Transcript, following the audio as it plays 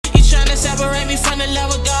Separate me from the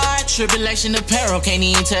love of God. Tribulation apparel, can't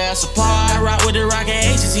even tear us apart. I rock with the rocket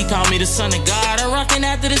ages, he called me the son of God. I'm rocking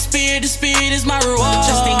after the spirit is my reward.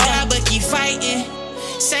 Trust in God, but keep fighting.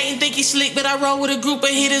 Satan think he slick, but I roll with a group of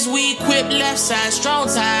hitters. We equipped left side, strong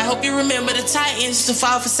tie. Hope you remember the Titans. To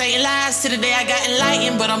fall for Satan lies. To the day I got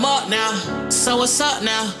enlightened, but I'm up now. So what's up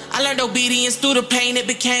now? I learned obedience through the pain. It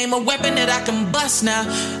became a weapon that I can bust now.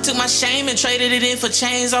 Took my shame and traded it in for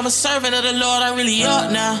chains. I'm a servant of the Lord, I really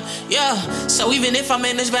up now. Yeah, so even if I'm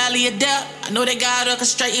in this valley of death, I know that God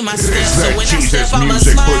orchestrating my steps. So when I step, I'ma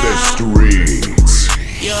smile.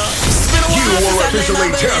 Yeah. You are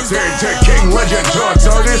officially tapped into King Legend Talks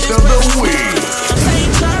Artist of the Week.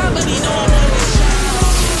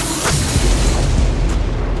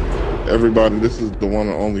 Everybody, this is the one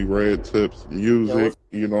and only Red Tips Music.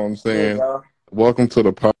 You know what I'm saying? Welcome to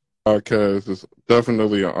the podcast. It's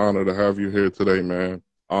definitely an honor to have you here today, man.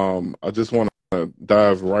 I just want to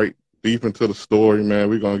dive right deep into the story, man.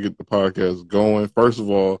 We're going to get the podcast going. First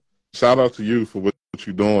of all, shout out to you for what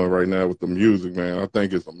you're doing right now with the music, man. I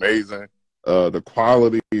think it's amazing. The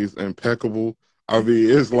quality is impeccable. I mean,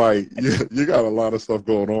 it's like you got a lot of stuff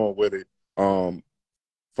going on with it.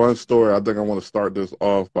 Fun story. I think I want to start this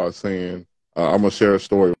off by saying I'm gonna share a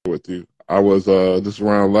story with you. I was this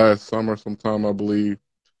around last summer sometime, I believe.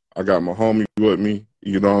 I got my homie with me.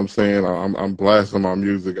 You know what I'm saying? I'm blasting my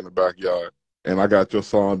music in the backyard, and I got your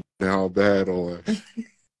song Down Bad on.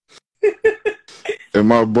 And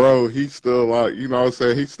my bro, he's still out, you know what I'm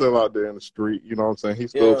saying? He's still out there in the street, you know what I'm saying?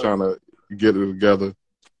 He's still trying to get it together.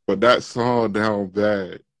 But that song Down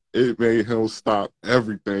Bad, it made him stop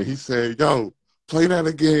everything. He said, yo, play that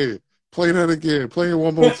again. Play that again. Play it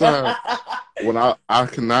one more time. When I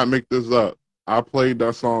cannot make this up, I played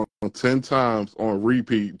that song 10 times on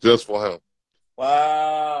repeat just for him.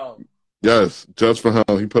 Wow. Yes, just for him.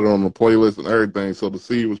 He put it on the playlist and everything, so the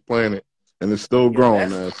seed was planted. And it's still growing,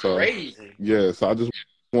 man. So crazy. Yeah, so I just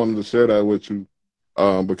wanted to share that with you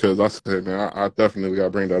because I said, man, I definitely got to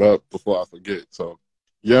bring that up before I forget. So,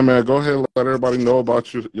 yeah, man, go ahead and let everybody know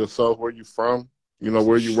about yourself, where you from, you know,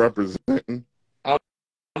 where you representing. I'm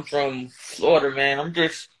from Florida, man. I'm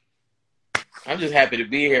just happy to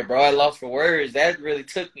be here, bro. I lost for words. That really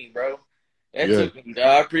took me, bro. That took me. Dog.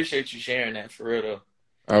 I appreciate you sharing that for real, though.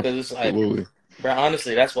 Because it's like, bro,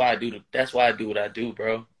 honestly, that's why I do what I do,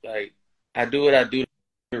 bro. Like, I do what I do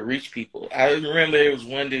to reach people. I remember there was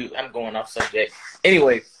one dude. I'm going off subject.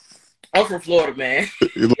 Anyway, I'm from Florida, man.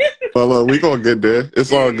 Well, we gonna get there.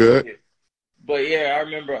 It's all good. But yeah, I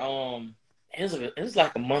remember. It was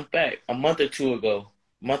like a month or two ago,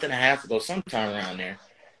 month and a half ago, sometime around there.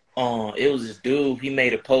 It was this dude. He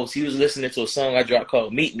made a post. He was listening to a song I dropped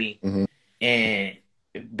called "Meet Me," and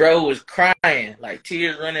bro was crying, like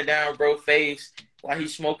tears running down bro's face. While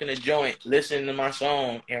he's smoking a joint, listening to my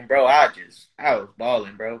song, and bro, I was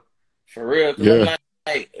balling, bro, for real. Cause I'm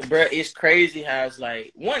like, bro, it's crazy how it's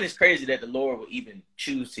like, one, it's crazy that the Lord would even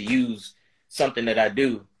choose to use something that I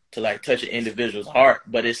do to like touch an individual's heart,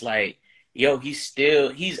 but it's like, yo, he's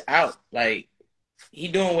out, like he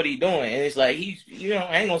doing what he doing, and it's like he's, you know,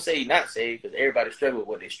 I ain't gonna say he's not saved because everybody struggle with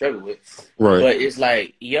what they struggle with, right? But it's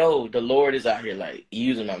like, yo, the Lord is out here like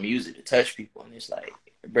using my music to touch people, and it's like,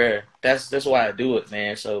 bruh, that's why I do it,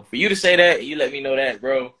 man. So for you to say that, you let me know that,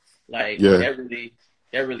 bro. Like, that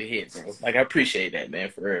really hit, bro. Like, I appreciate that,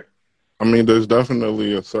 man, for real. I mean, there's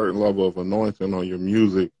definitely a certain level of anointing on your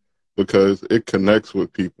music because it connects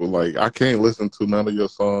with people. Like, I can't listen to none of your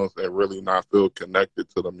songs and really not feel connected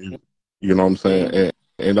to the music. You know what I'm saying?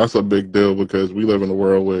 And that's a big deal because we live in a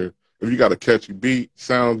world where if you got a catchy beat,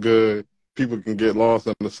 sound good, people can get lost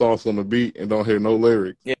in the sauce on the beat and don't hear no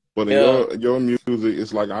lyrics. Yeah. But in your music,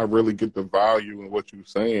 it's like I really get the value in what you're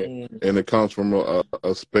saying, and it comes from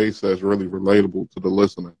a space that's really relatable to the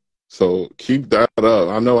listener. So keep that up.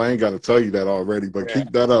 I know I ain't got to tell you that already, but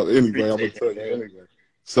keep that up anyway. I'm going to tell you anyway.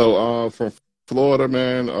 So from Florida,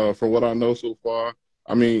 man, from what I know so far,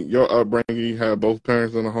 I mean, your upbringing, you had both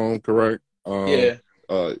parents in the home, correct?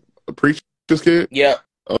 A preacher's kid? Yep.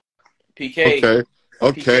 PK.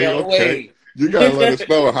 Okay. You gotta let us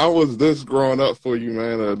know, how was this growing up for you,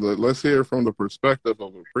 man? Let's hear it from the perspective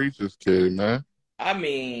of a preacher's kid, man. I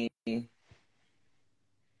mean, I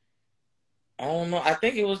don't know. I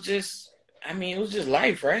think it was just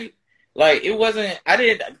life, right? Like, it wasn't,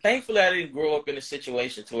 thankfully I didn't grow up in a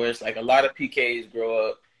situation to where it's like a lot of PKs grow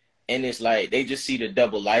up and it's like, they just see the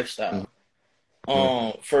double lifestyle.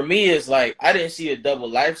 For me, it's like, I didn't see a double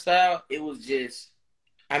lifestyle. It was just,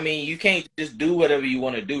 I mean, you can't just do whatever you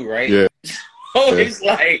want to do, right? Yeah. So it's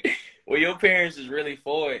like, when your parents is really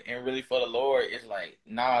for it and really for the Lord, it's like,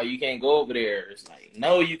 nah, you can't go over there. It's like,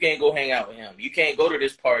 no, you can't go hang out with him. You can't go to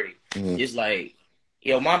this party. Mm-hmm. It's like,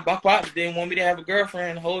 yo, my pops didn't want me to have a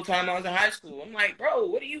girlfriend the whole time I was in high school. I'm like, bro,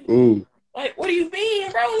 what do you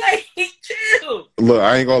mean, bro? Like, chill. Look,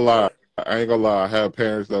 I ain't gonna lie. I had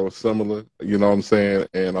parents that were similar. You know what I'm saying?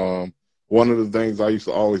 And one of the things I used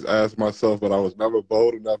to always ask myself, but I was never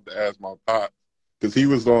bold enough to ask my pop, because he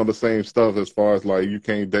was on the same stuff as far as like you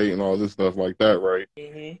can't date and all this stuff like that, right?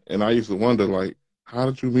 Mm-hmm. And I used to wonder, like, how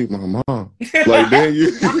did you meet my mom? Like, then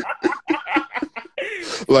you,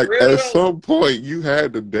 like, at some point you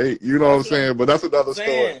had to date. You know what I'm saying? But that's another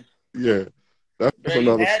story. Yeah, that's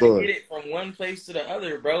another story. You had to get it from one place to the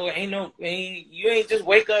other, bro. You ain't just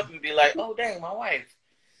wake up and be like, oh dang, my wife.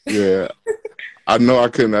 Yeah. I know I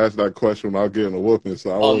couldn't ask that question without getting a whooping, so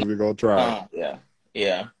I wasn't even gonna try.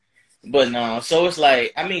 Yeah. But no, so it's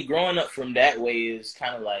like, I mean, growing up from that way is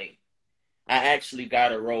kind of like, I actually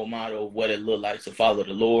got a role model of what it looked like to follow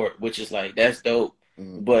the Lord, which is like, that's dope.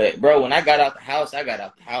 Mm-hmm. But bro, when I got out the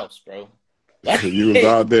house, bro. Like, you was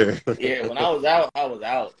out there. Yeah, when I was out, I was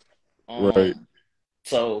out. Right.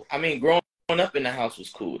 So I mean, growing up in the house was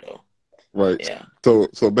cool though. Right. Yeah.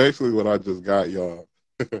 So basically, what I just got, y'all,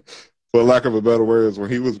 for lack of a better words, when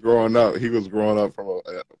he was growing up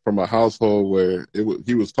from a household where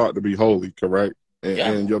he was taught to be holy, correct?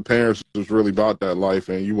 And your parents was really about that life,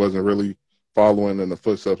 and you wasn't really following in the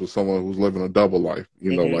footsteps of someone who's living a double life.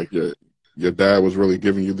 You know, like your dad was really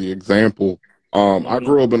giving you the example. I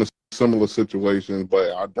grew up in a similar situation,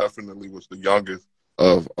 but I definitely was the youngest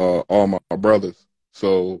of all my brothers.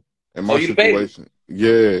 So in my situation,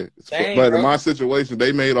 but in my situation,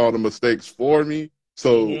 they made all the mistakes for me.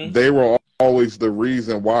 So they were always the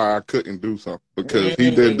reason why I couldn't do something, because he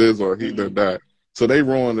did this or he did that. So they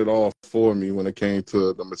ruined it all for me when it came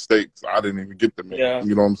to the mistakes I didn't even get to make. Yeah.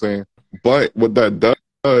 You know what I'm saying? But what that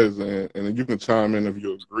does, and you can chime in if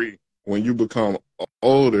you agree, when you become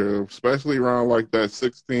older, especially around like that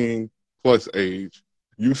 16 plus age,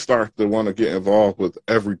 you start to want to get involved with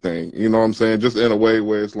everything. You know what I'm saying? Just in a way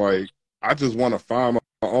where it's like, I just want to find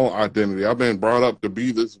my own identity. I've been brought up to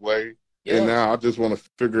be this way. Yeah. And now I just want to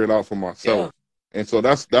figure it out for myself. Yeah. And so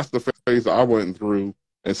that's the phase I went through.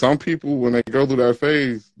 And some people, when they go through that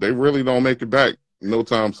phase, they really don't make it back no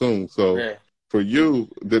time soon. So for you,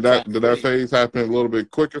 did that phase happen a little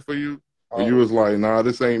bit quicker for you? Or you was like, nah,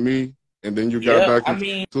 this ain't me, and then you got back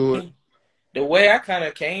into it? The way I kind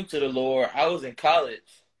of came to the Lord, I was in college.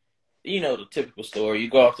 You know the typical story. You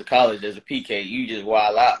go off to college as a PK, you just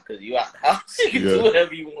wild out because you out the house. You can do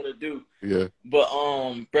whatever you want to do. Yeah. But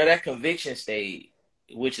bro, that conviction stayed,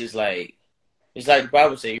 which is like, it's like the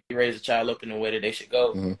Bible says, you raise a child up in the way that they should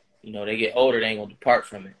go. Mm-hmm. You know, they get older, they ain't gonna depart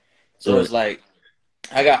from it. So it's like,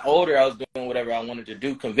 I got older, I was doing whatever I wanted to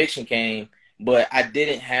do. Conviction came, but I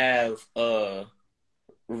didn't have a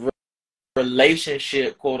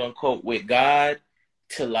relationship, quote unquote, with God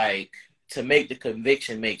to make the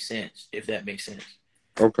conviction make sense, if that makes sense.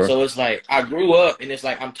 Okay. So it's like, I grew up and it's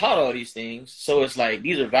like, I'm taught all these things. So it's like,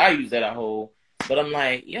 these are values that I hold, but I'm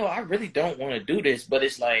like, yo, I really don't want to do this. But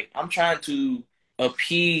it's like, I'm trying to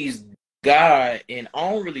appease God and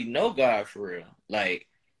I don't really know God for real. Like,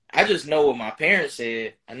 I just know what my parents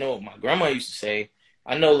said. I know what my grandma used to say.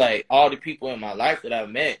 I know like all the people in my life that I've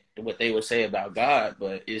met, what they would say about God,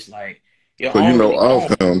 but it's like, yo, so you know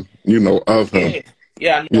of him. You know of him.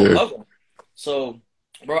 Yeah, I know of him. So,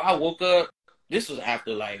 bro, I woke up. This was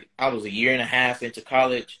after like I was a year and a half into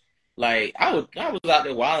college. Like I was out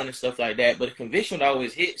there wilding and stuff like that, but the conviction would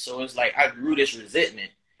always hit. So it's like I grew this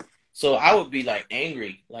resentment. So I would be like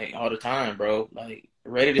angry like all the time, bro. Like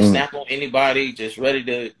ready to snap on anybody, just ready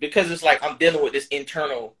to, because it's like I'm dealing with this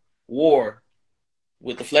internal war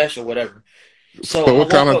with the flesh or whatever. So what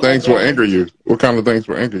kind of things will anger you? What kind of things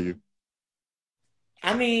will anger you?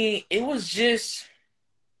 I mean, it was just,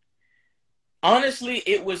 honestly,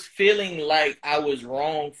 it was feeling like I was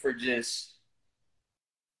wrong for just,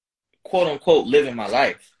 quote unquote, living my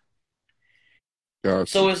life. Gotcha.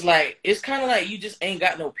 So it's like, it's kind of like you just ain't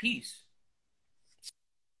got no peace.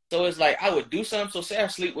 So it's like, I would do something. So say I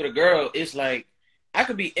sleep with a girl, it's like, I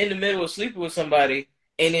could be in the middle of sleeping with somebody,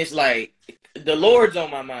 and it's like, the Lord's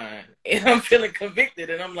on my mind, and I'm feeling convicted,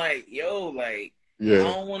 and I'm like, yo, like, I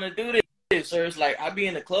don't want to do this. So it's like, I be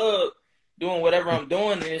in the club doing whatever I'm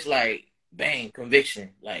doing, and it's like, bang, conviction.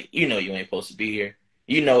 Like, you know you ain't supposed to be here.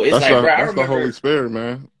 You know, it's that's like, bro, I remember. That's the Holy Spirit,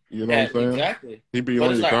 man. You know what I'm saying? Exactly. He be but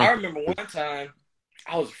on it's your like, I remember one time,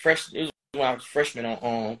 I was fresh. It was when I was a freshman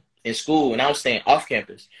in school, and I was staying off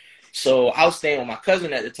campus. So I was staying with my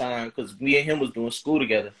cousin at the time because me and him was doing school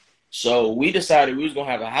together. So we decided we was going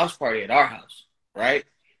to have a house party at our house, right?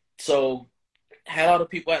 So had all the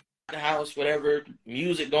people at the house, whatever,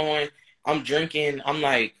 music going. I'm drinking. I'm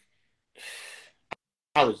like,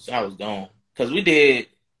 I was gone because we did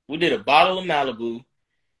a bottle of Malibu.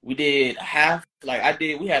 We did half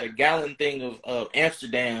we had a gallon thing of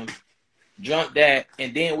Amsterdam, drunk that,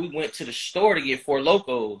 and then we went to the store to get Four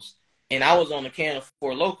Locos, and I was on the can of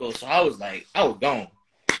Four Locos, so I was gone.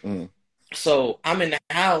 Mm. So I'm in the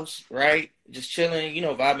house, right? Just chilling,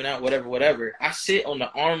 vibing out, whatever. I sit on the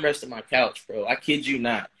armrest of my couch, bro. I kid you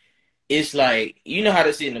not. It's like, you know how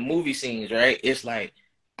to see in the movie scenes, right? It's like,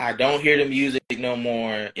 I don't hear the music no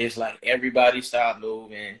more. It's like everybody stopped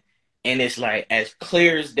moving. And it's like, as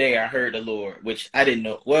clear as day, I heard the Lord, which I didn't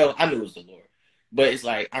know. Well, I knew it was the Lord. But it's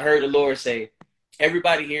like, I heard the Lord say,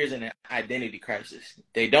 everybody here is in an identity crisis.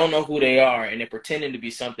 They don't know who they are, and they're pretending to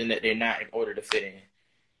be something that they're not in order to fit in.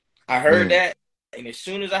 I heard that, and as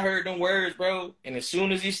soon as I heard them words, bro, and as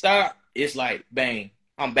soon as he stopped, it's like, bang.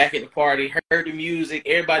 I'm back at the party, heard the music,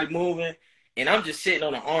 everybody moving, and I'm just sitting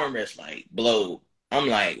on the armrest like, blow. I'm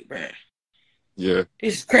like, bruh. Yeah.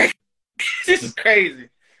 This is crazy. This is crazy.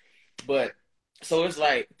 But, so it's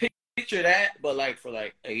like, picture that, but like for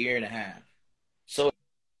like a year and a half. So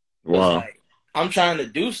Wow. it's like, I'm trying to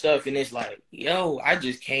do stuff, and it's like, yo, I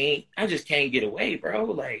just can't get away, bro.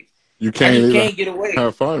 Like, you can't I just even can't get away.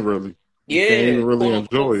 Have fun, really. You Yeah, can't even really quote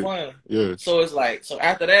enjoy unquote it. fun. Yeah. So it's like, so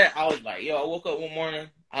after that, I was like, yo, I woke up one morning.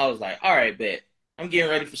 I was like, all right, bet. I'm getting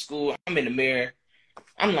ready for school. I'm in the mirror.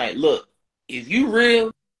 I'm like, look, if you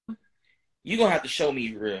real, you're going to have to show me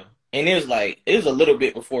you real. And it was a little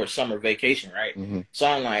bit before summer vacation, right? Mm-hmm. So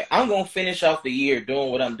I'm like, I'm going to finish off the year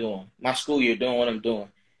doing what I'm doing, my school year doing what I'm doing.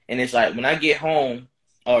 And it's like, when I get home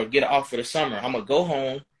or get off for the summer, I'm going to go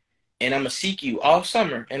home and I'm going to seek you all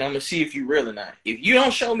summer, and I'm going to see if you're real or not. If you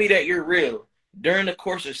don't show me that you're real during the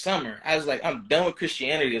course of summer, I was like, I'm done with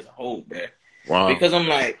Christianity as a whole, bro. Wow. Because I'm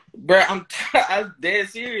like, bro, I'm dead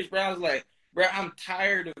serious, bro. I was like, bro, I'm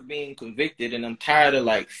tired of being convicted, and I'm tired of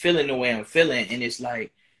like feeling the way I'm feeling. And it's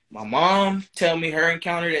like, my mom tell me her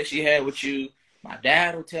encounter that she had with you. My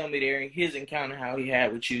dad will tell me his encounter how he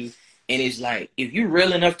had with you. And it's like, if you're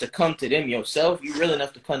real enough to come to them yourself, you're real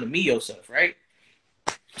enough to come to me yourself, right?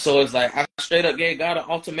 So it's like, I straight up gave God an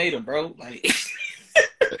ultimatum, bro. Like,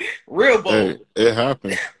 real bold. Hey, it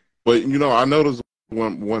happens. But, I noticed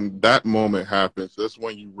when that moment happens, that's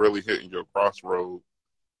when you really hitting your crossroad,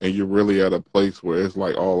 and you're really at a place where it's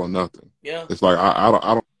like all or nothing. Yeah. It's like,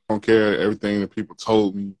 I don't care everything that people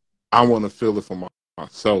told me. I want to feel it for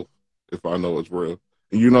myself if I know it's real.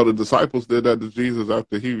 And, the disciples did that to Jesus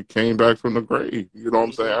after he came back from the grave. You know what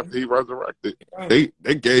I'm saying? After he resurrected.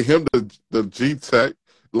 They gave him the G-Tech.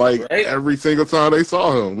 Like, every single time they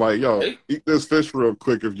saw him, like, yo, eat this fish real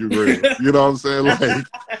quick if you real. You know what I'm saying?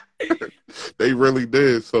 Like, they really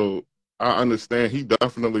did. So I understand he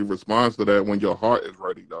definitely responds to that when your heart is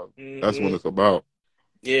ready, though. Mm-hmm. That's what it's about.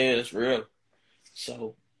 Yeah, it's real.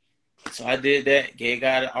 So I did that, gave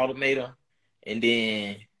God an ultimatum, and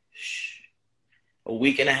then a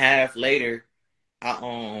week and a half later,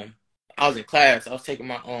 I was in class. I was taking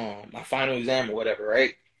my final exam or whatever,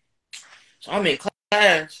 right? So I'm in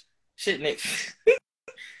class, sitting next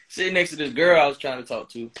to this girl I was trying to talk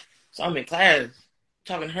to. So I'm in class,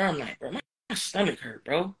 talking to her. I'm like, bro, my stomach hurt,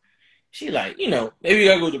 bro. She like, maybe you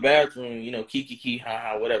gotta go to the bathroom, kiki,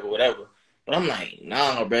 ha, whatever. But I'm like,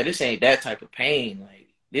 nah, bro, this ain't that type of pain. Like,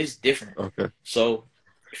 this is different. Okay. So,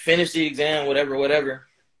 finish the exam, whatever.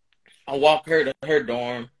 I walk her to her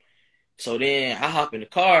dorm. So then I hop in the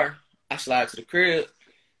car. I slide to the crib.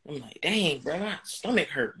 I'm like, dang, bro, my stomach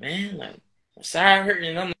hurt, man. Like, my side hurting.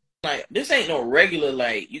 And I'm like, this ain't no regular,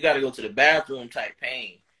 like, you got to go to the bathroom type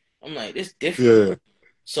pain. I'm like, this different. Yeah.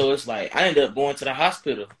 So it's like, I ended up going to the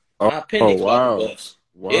hospital. My appendix about to bust.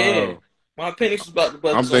 Wow. Yeah. My appendix was about to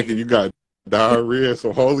bust. I'm thinking you got diarrhea,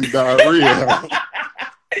 so holy diarrhea.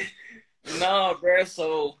 No, bro.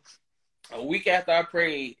 So a week after I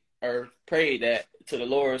prayed that to the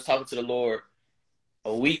Lord, was talking to the Lord,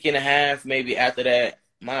 a week and a half maybe after that,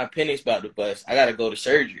 my appendix about to bust. I got to go to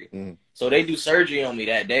surgery. Mm. So they do surgery on me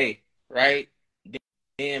that day, right?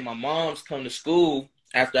 Then my mom's come to school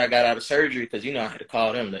after I got out of surgery because, I had to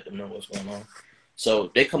call them, let them know what's going on.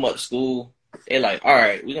 So they come up to school. They're like, all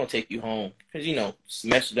right, we're going to take you home. Because,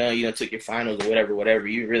 semester done, took your finals or whatever.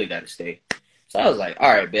 You really got to stay. So I was like,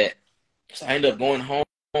 all right, bet. So I ended up going home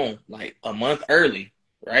like a month early,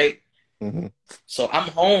 right? Mm-hmm. So I'm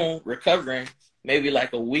home recovering maybe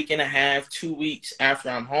like a week and a half, 2 weeks after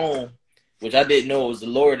I'm home, which I didn't know it was the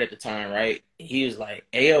Lord at the time, right? He was like,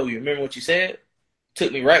 hey, yo, you remember what you said?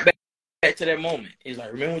 Took me right back to that moment. He's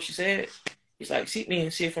like, remember what you said? He's like, seek me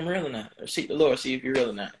and see if I'm real or not. Or seek the Lord, see if you're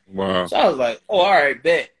real or not. Wow. So I was like, oh, all right,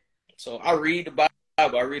 bet. So I read the Bible.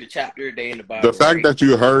 I read a chapter a day in the The Bible, fact right? that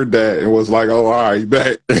you heard that and was like, "Oh, all right,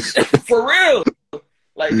 bet." For real.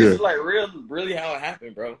 Like, this Yeah. is like really how it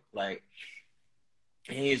happened, bro. Like,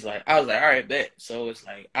 and he's like, I was like, all right, bet. So it's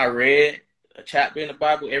like, I read a chapter in the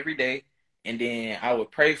Bible every day, and then I would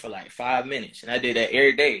pray for like 5 minutes. And I did that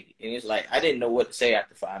every day. And it's like, I didn't know what to say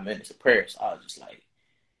after 5 minutes of prayer. So I was just like,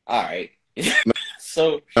 all right.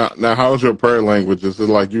 So Now, how's your prayer language? Is it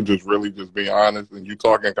like you just really just being honest and you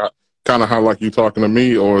talking kind of how like you talking to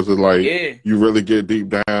me, or is it like yeah, you really get deep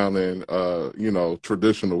down and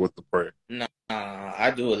traditional with the prayer? nah,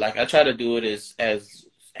 I do it like I try to do it as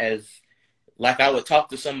like I would talk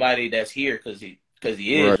to somebody that's here because he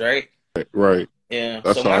is right. Right. Yeah.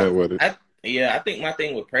 That's So fine with it. I think my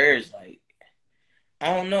thing with prayer is like,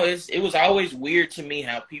 I don't know. It was always weird to me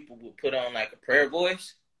how people would put on like a prayer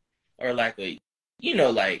voice or like like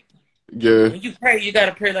Yeah. when you pray, you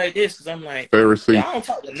gotta pray like this. Because I'm like, Pharisee I don't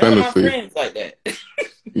talk to none of my friends like that.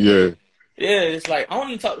 Yeah. Yeah, it's like I don't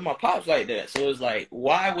even talk to my pops like that. So it's like,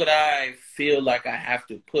 why would I feel like I have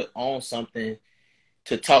to put on something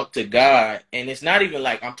to talk to God? And it's not even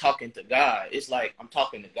like I'm talking to God. It's like I'm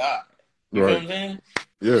talking to God. You know what I'm saying?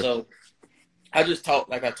 Yeah. So I just talk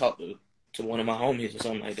like I talk to one of my homies or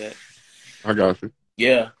something like that. I got you.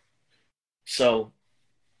 Yeah. So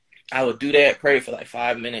I would do that, pray for like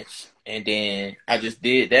 5 minutes, and then I just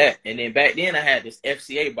did that. And then back then I had this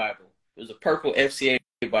FCA Bible. It was a purple FCA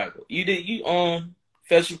Bible. You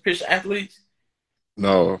Fellowship of Christian Athletes?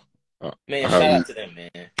 No. Man, shout out to them,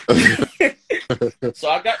 man. So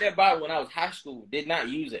I got that Bible when I was high school. Did not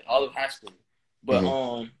use it all of high school. But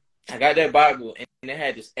I got that Bible, and it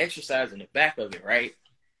had this exercise in the back of it, right?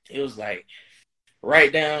 It was like,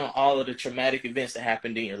 write down all of the traumatic events that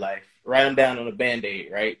happened in your life. Write them down on a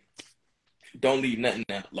Band-Aid, right? Don't leave nothing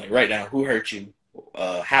out. Like, write down who hurt you,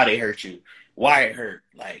 how they hurt you, why it hurt,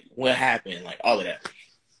 like, what happened, like, all of that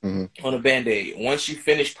on a Band-Aid. Once you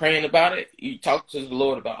finish praying about it, you talk to the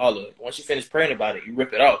Lord about all of it. Once you finish praying about it, you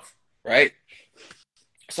rip it off, right?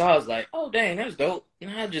 So I was like, oh, dang, that's dope.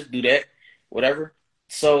 I'll just do that, whatever.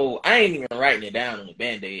 So I ain't even writing it down on the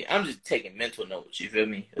Band-Aid. I'm just taking mental notes, you feel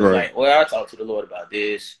me? It's like, well, I'll talk to the Lord about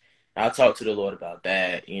this. I'll talk to the Lord about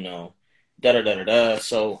that, da-da-da-da-da.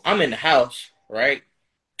 So I'm in the house, right,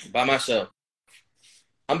 by myself.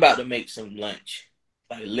 I'm about to make some lunch.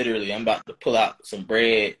 Like, literally, I'm about to pull out some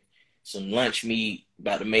bread, some lunch meat,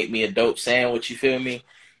 about to make me a dope sandwich, you feel me?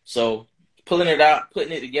 So pulling it out,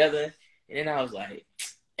 putting it together, and then I was like,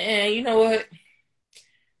 man, you know what?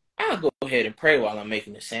 I'll go ahead and pray while I'm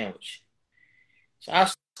making the sandwich. So I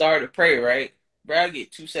started to pray, right? Bro, I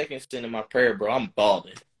get 2 seconds into my prayer, bro. I'm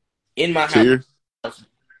bawling. In my house.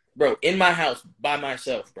 Bro, in my house by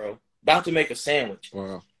myself, bro. About to make a sandwich.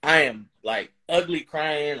 Wow. I am like ugly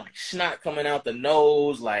crying, like snot coming out the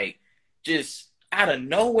nose, like just out of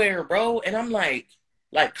nowhere, bro. And I'm like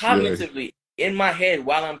cognitively in my head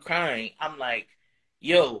while I'm crying, I'm like,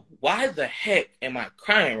 yo, why the heck am I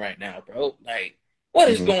crying right now, bro? Like, what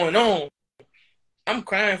is going on? I'm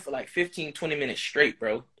crying for like 15, 20 minutes straight,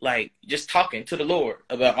 bro. Like, just talking to the Lord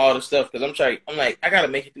about all the stuff. Because I'm like, I got to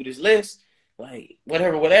make it through this list. Like,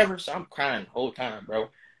 whatever. So I'm crying the whole time, bro.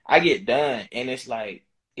 I get done, and it's like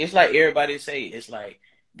everybody say, it's like,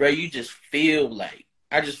 bro, you just feel like,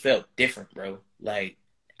 I just felt different, bro. Like,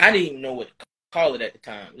 I didn't even know what to call it at the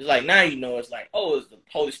time. It's like, now it's like, oh, it's the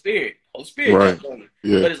Holy Spirit. Holy Spirit. Right.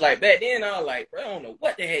 Yeah. But it's like, back then, I was like, bro, I don't know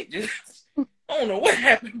what the heck. I don't know what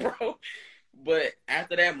happened, bro. But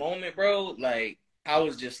after that moment, bro, like, I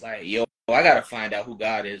was just like, yo, I got to find out who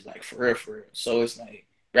God is, like, for real. So it's like,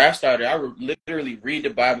 bro, I literally read the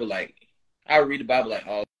Bible, like,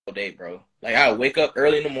 all day, bro. Like, I wake up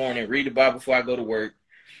early in the morning, read the Bible before I go to work.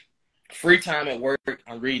 Free time at work,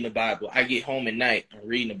 I'm reading the Bible. I get home at night, I'm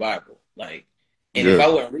reading the Bible. Like, and if I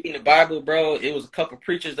wasn't reading the Bible, bro, it was a couple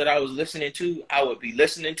preachers that I was listening to. I would be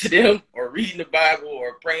listening to them or reading the Bible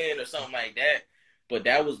or praying or something like that. But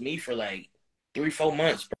that was me for like 3-4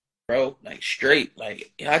 months, bro. Like, straight.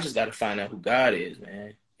 Like, I just got to find out who God is,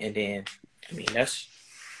 man. And then, I mean, that's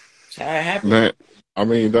how it happened. Man, I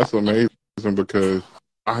mean, that's amazing because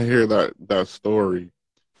I hear that story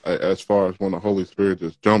as far as when the Holy Spirit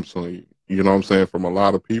just jumps on you. You know what I'm saying? From a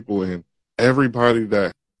lot of people, and everybody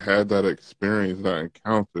that had that experience, that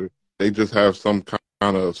encounter, they just have some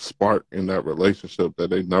kind of spark in that relationship that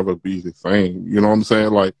they never be the same. You know what I'm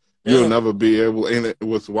saying? Like, you'll never be able, and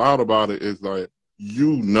what's wild about it is like,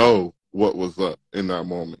 you know what was up in that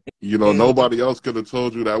moment. You know, nobody else could have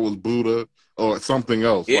told you that was Buddha or something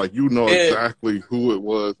else. Like, you know exactly who it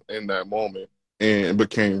was in that moment, and it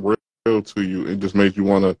became real to you. It just made you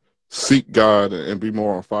want to seek God and be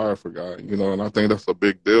more on fire for God, you know. And I think that's a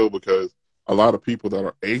big deal because a lot of people that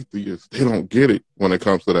are atheists, they don't get it when it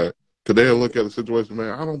comes to that. Because they'll look at the situation,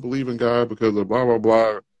 man, I don't believe in God because of blah, blah,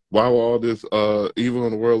 blah. Why will all this evil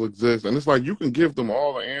in the world exist? And it's like you can give them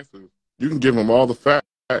all the answers. You can give them all the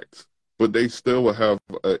facts, but they still will have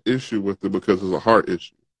an issue with it because it's a heart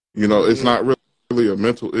issue. You know, it's not really a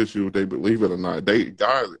mental issue if they believe it or not.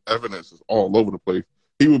 God's evidence is all over the place.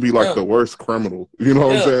 He would be like the worst criminal. You know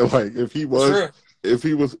what I'm saying? Like if he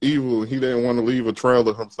was evil and he didn't want to leave a trail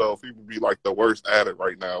of himself, he would be like the worst at it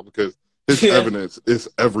right now because his evidence is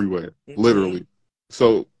everywhere, literally.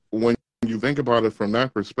 So when you think about it from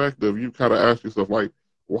that perspective, you kind of ask yourself, like,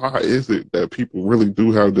 why is it that people really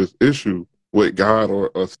do have this issue with God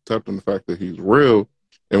or accepting the fact that he's real?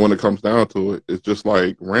 And when it comes down to it, it's just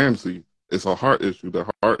like Ramsey. It's a heart issue. The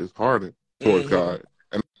heart is hardened towards God.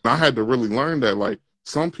 And I had to really learn that, like,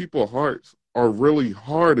 some people's hearts are really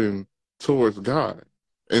hardened towards God.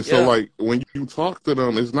 And so, like, when you talk to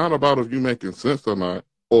them, it's not about if you making sense or not,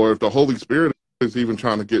 or if the Holy Spirit is even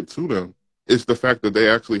trying to get to them. It's the fact that they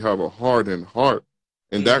actually have a hardened heart.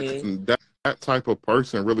 And that type of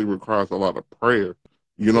person really requires a lot of prayer.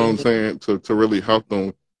 You know what I'm saying? To really help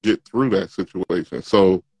them get through that situation.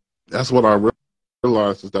 So that's what I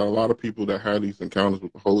realized is that a lot of people that had these encounters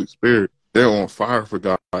with the Holy Spirit, they're on fire for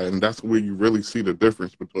God. And that's where you really see the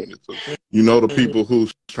difference between the two. You know, the people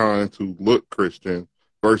who's trying to look Christian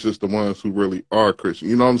versus the ones who really are Christian.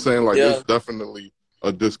 You know what I'm saying? Like, there's definitely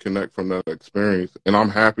a disconnect from that experience. And I'm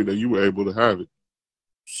happy that you were able to have it.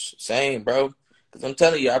 Same, bro. Because I'm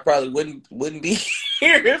telling you, I probably wouldn't be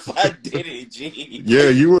here if I did it, G. Yeah,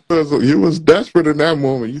 you was desperate in that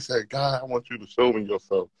moment. You said, God, I want you to show me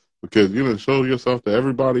yourself. Because you didn't show yourself to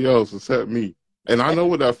everybody else except me. And I know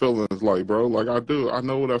what that feeling is like, bro. Like, I do. I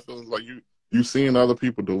know what that feeling is like. You seeing other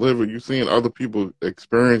people deliver. You seeing other people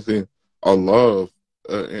experiencing a love.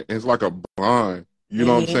 It's like a bond. You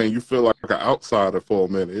know what I'm saying? You feel like an outsider for a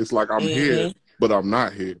minute. It's like I'm here, but I'm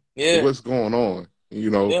not here. Yeah. What's going on? You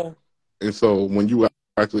know? Yeah. And so when you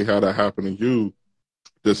actually had that happen to you,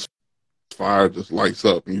 this fire just lights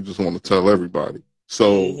up and you just want to tell everybody.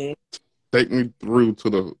 So take me through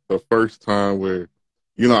to the first time where,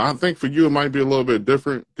 you know, I think for you it might be a little bit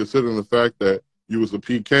different considering the fact that you was a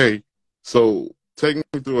PK. So take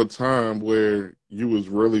me through a time where you was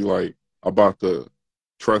really like about to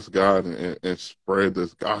trust God and spread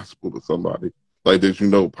this gospel to somebody, like that you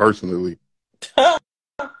know personally.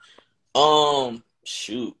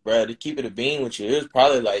 Shoot, bro, to keep it a bean with you, it was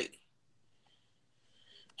probably like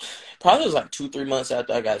 2-3 months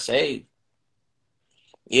after I got saved.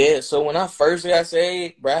 Yeah, so when I first got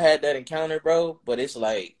saved, bro, I had that encounter, bro, but it's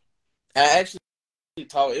like, I actually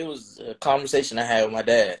talked, it was a conversation I had with my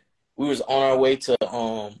dad. We was on our way to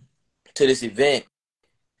this event,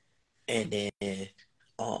 and then,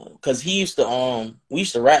 cause we used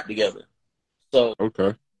to rap together. So,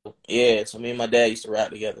 okay. Yeah, so me and my dad used to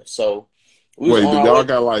rap together. So, we wait, do y'all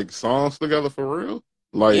got like songs together for real?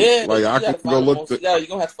 Like, yeah, like I can go look. you're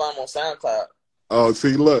gonna have to find them on SoundCloud. Oh,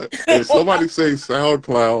 see, look, if somebody say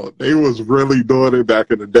SoundCloud, they was really doing it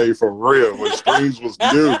back in the day for real when streams was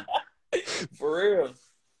new. For real.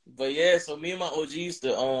 But yeah, so me and my OG used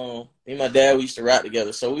to, me and my dad, we used to rap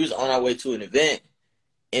together. So we was on our way to an event,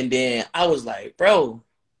 and then I was like, Dad,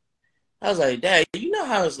 you know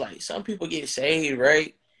how it's like some people get saved,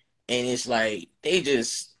 right? And it's like they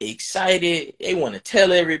just excited. They want to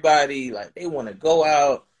tell everybody, like they want to go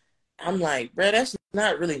out. I'm like, bro, that's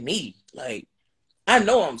not really me. Like, I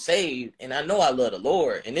know I'm saved and I know I love the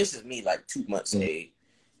Lord. And this is me like 2 months saved.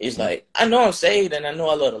 It's like, I know I'm saved and I know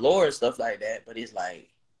I love the Lord and stuff like that. But it's like,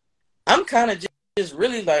 I'm kind of just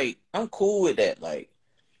really like, I'm cool with that. Like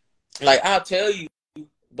I'll tell you,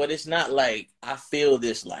 but it's not like I feel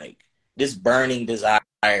this like this burning desire.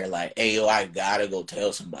 Like, hey, yo, I gotta go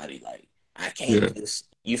tell somebody. Like, I can't just,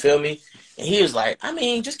 you feel me? And he was like, I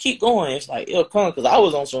mean, just keep going. It's like, it'll come. Because I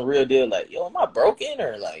was on some real deal. Like, yo, am I broken?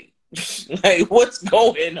 Or like, like, what's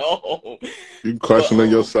going on? You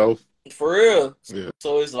questioning yourself? For real. Yeah.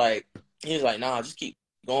 So it's like, he was like, nah, just keep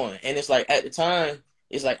going. And it's like, at the time,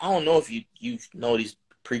 it's like, I don't know if you know these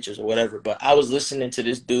preachers or whatever, but I was listening to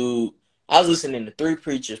this dude. I was listening to 3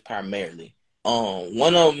 preachers primarily.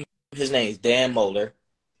 One of them, his name is Dan Moeller.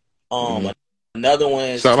 Another one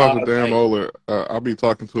is shout out to Dan Moeller. I'll be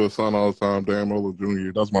talking to his son all the time, Dan Moeller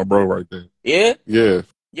Jr. That's my bro right there. Yeah? Yeah.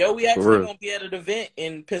 Yo, we actually gonna be at an event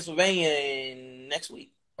in Pennsylvania next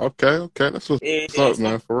week. Okay. That's what's up,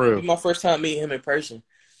 man, for real. It'll be my first time meeting him in person.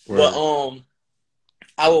 Right. But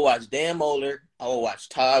I will watch Dan Moeller, I will watch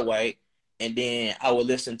Todd White, and then I would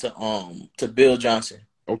listen to Bill Johnson.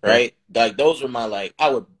 Okay. Right? Like those were my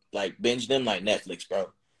like binge them like Netflix,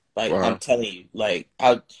 bro. Like Wow. I'm telling you, like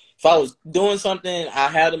if I was doing something, I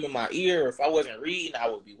had them in my ear. Or if I wasn't reading, I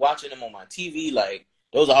would be watching them on my TV. Like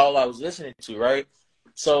those are all I was listening to, right?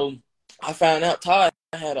 So I found out Todd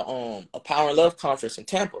had a Power and Love conference in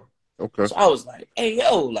Tampa. Okay. So I was like, hey,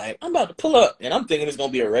 yo, like, I'm about to pull up. And I'm thinking it's going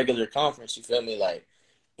to be a regular conference. You feel me? Like,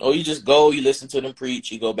 oh, you just go, you listen to them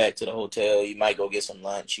preach, you go back to the hotel, you might go get some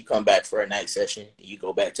lunch, you come back for a night session, and you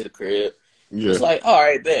go back to the crib. Yeah. It's like, all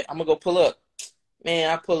right, bet, I'm going to go pull up. Man,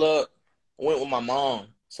 I pull up, went with my mom.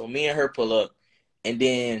 So me and her pull up. And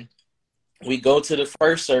then we go to the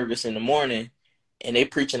first service in the morning, and they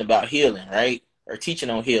preaching about healing, right? Or teaching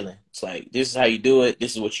on healing. It's like, this is how you do it.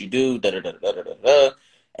 This is what you do. Da da da da da da da.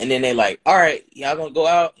 And then they like, all right, y'all gonna go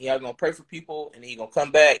out, y'all gonna pray for people, and then you're gonna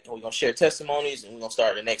come back, and we're gonna share testimonies, and we're gonna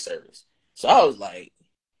start the next service. So I was like,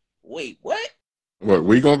 wait, what? What,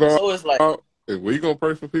 we gonna go So it's like, out? If we gonna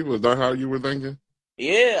pray for people, is that how you were thinking?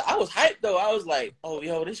 yeah, I was hyped though. I was like, oh,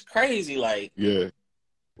 yo, this crazy. Like, Yeah.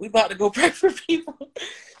 we about to go pray for people.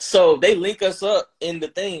 So they link us up in the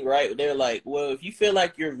thing, right? They're like, well, if you feel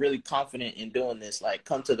like you're really confident in doing this, like,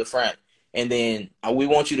 come to the front. And then we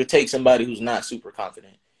want you to take somebody who's not super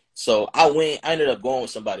confident. So I ended up going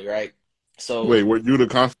with somebody, right? So Wait, were you the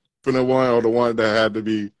confident one or the one that had to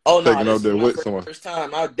be taken up there with someone? First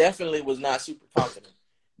time. I definitely was not super confident.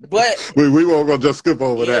 But we won't gonna just skip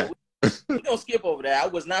over that. We're gonna skip over that. I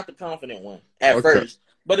was not the confident one at first.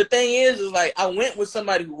 But the thing is like I went with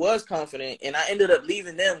somebody who was confident, and I ended up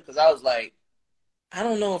leaving them because I was like, I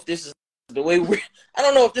don't know if this is the way I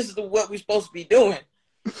don't know if this is what we're supposed to be doing.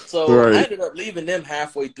 So right. I ended up leaving them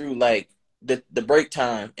halfway through like the break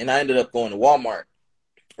time, and I ended up going to Walmart,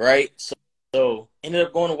 right? So ended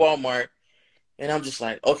up going to Walmart, and I'm just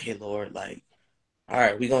like, okay, Lord, like, all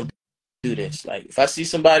right, we're gonna do this. Like, if I see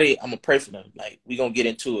somebody, I'm gonna pray for them. Like, we're gonna get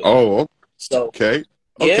into it. Oh, so okay.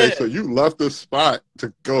 Yeah. Okay, so you left the spot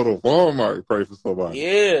to go to Walmart and pray for somebody.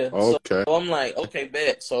 Yeah. Okay. So I'm like, okay,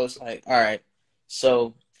 bet. So it's like, all right.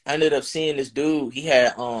 So I ended up seeing this dude. He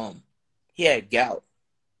had gout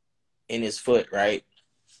in his foot, right?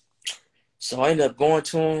 So I ended up going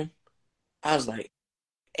to him. I was like,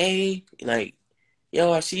 hey, like,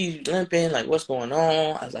 yo, I see you limping. Like, what's going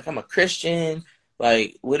on? I was like, I'm a Christian.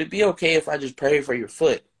 Like, would it be okay if I just pray for your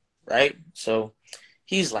foot? Right? So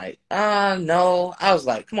he's like, no. I was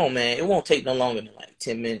like, come on, man. It won't take no longer than like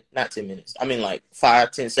 10 minutes. Not 10 minutes. I mean, like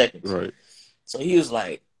 5-10 seconds. Right. So he was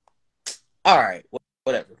like, all right,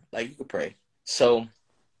 whatever. Like, you can pray. So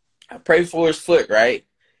I prayed for his foot, right?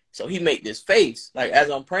 So he made this face, like, as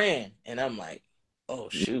I'm praying. And I'm like, oh,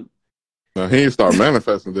 shoot. No, he didn't start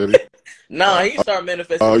manifesting, did he? No, he didn't start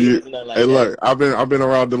manifesting. Hey, look, I've been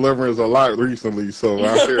around deliverance a lot recently, so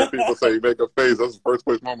I hear people say make a face. That's the first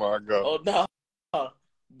place my mind goes. Oh, no.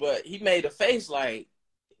 But he made a face, like,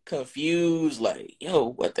 confused, like,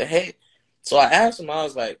 yo, what the heck? So I asked him, I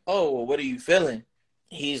was like, oh, well, what are you feeling?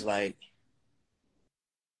 He's like,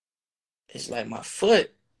 it's like my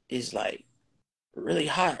foot is, like, really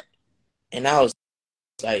hot. And I was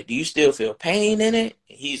like, do you still feel pain in it?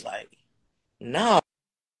 And he's like, nah.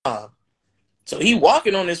 So he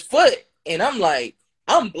walking on his foot, and I'm like,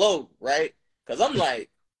 I'm blowed, right? Because I'm like,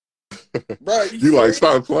 bro, you like,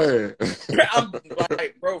 stop playing. I'm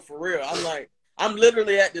like, bro, for real. I'm like, I'm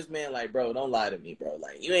literally at this man like, bro, don't lie to me, bro.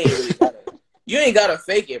 Like, you ain't gotta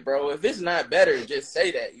fake it, bro. If it's not better, just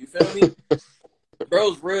say that. You feel me?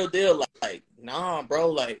 Bro's real deal. Like, nah, bro.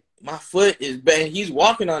 Like, my foot is bad. He's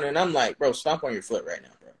walking on it, and I'm like, bro, stomp on your foot right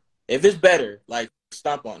now, bro. If it's better, like,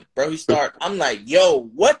 stomp on it, bro. I'm like, yo,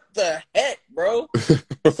 what the heck, bro?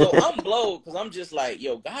 So I'm blowed because I'm just like,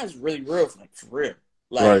 yo, God's really real, like, for real.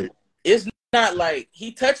 Like, right. It's not like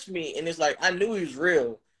he touched me and it's like I knew he was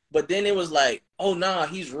real, but then it was like, oh nah,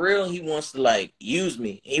 he's real. He wants to like use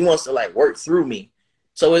me. He wants to like work through me.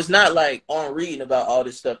 So it's not like on reading about all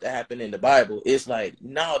this stuff that happened in the Bible. It's like,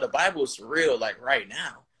 no, the Bible is real, like right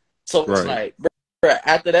now. So it's like, bro,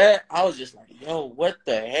 after that, I was just like, yo, what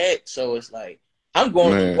the heck? So it's like, I'm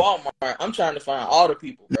going to Walmart. I'm trying to find all the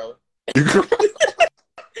people, bro.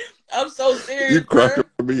 I'm so serious. You cracking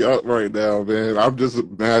me up right now, man. I'm just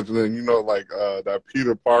imagining, you know, like that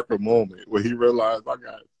Peter Parker moment where he realized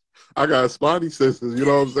I got spotty sisters. You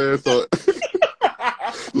know what I'm saying? So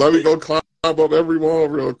let me go climb up every wall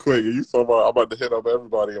real quick. And you talking about I'm about to hit up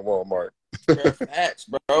everybody in Walmart. Bro, facts,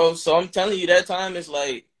 bro. So I'm telling you, that time is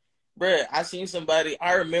like, bro, I seen somebody.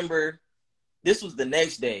 I remember this was the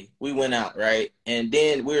next day we went out, right? And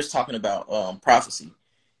then we was talking about prophecy.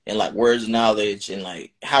 And like words of knowledge and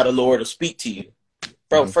like how the Lord will speak to you.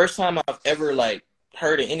 Bro, first time I've ever like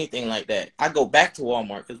heard of anything like that. I go back to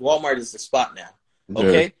Walmart because Walmart is the spot now.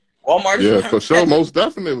 Okay. Yeah. Walmart is Yeah, where I'm for sure, at. most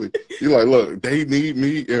definitely. You're like, look, they need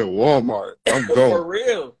me in Walmart. I'm going. For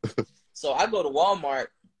real. So I go to Walmart.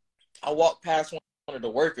 I walk past one of the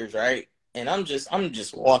workers, right? And I'm just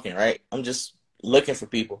walking, right? I'm just looking for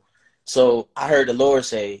people. So I heard the Lord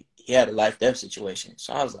say he had a life death situation.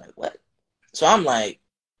 So I was like, what? So I'm like,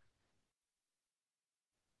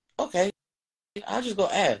 okay, I'll just go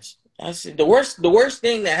ask. I said the worst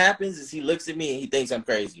thing that happens is he looks at me and he thinks I'm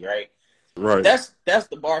crazy, right? Right. That's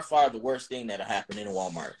the bar far the worst thing that'll happen in a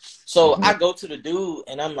Walmart. So I go to the dude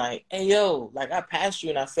and I'm like, hey yo, like I passed you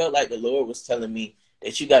and I felt like the Lord was telling me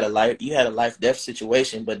that you had a life death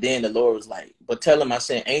situation, but then the Lord was like, but tell him I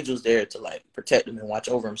sent angels there to like protect him and watch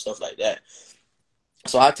over him, stuff like that.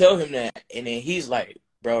 So I tell him that, and then he's like,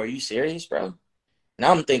 bro, are you serious, bro? And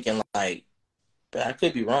I'm thinking like, but I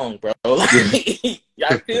could be wrong, bro. Like,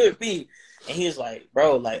 I could be. And he's like,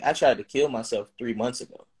 bro, like I tried to kill myself 3 months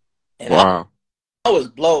ago. And Wow. I was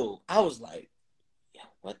blown. I was like, yeah,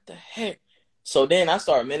 what the heck? So then I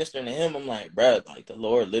started ministering to him. I'm like, bro, like the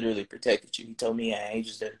Lord literally protected you. He told me he had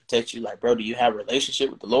angels that protect you. Like, bro, do you have a relationship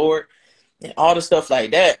with the Lord? And all the stuff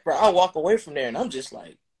like that. Bro, I walk away from there and I'm just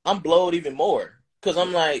like, I'm blowed even more. Because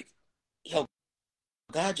I'm like, yo,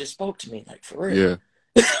 God just spoke to me, like for real.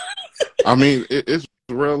 Yeah. I mean, it's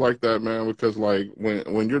real like that, man, because like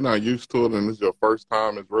when you're not used to it and it's your first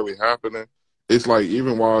time it's really happening, it's like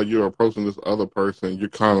even while you're approaching this other person, you're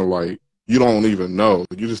kind of like, you don't even know.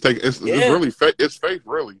 You just take it's Yeah. really faith. It's faith,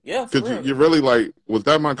 really, Yeah, for because real. you're really like, was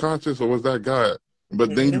that my conscience or was that God?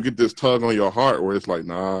 But then you Mhm. get this tug on your heart where it's like,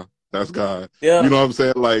 nah, that's God. Yeah. You know what I'm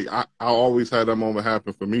saying? Like I always had that moment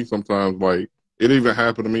happen for me sometimes. Like it even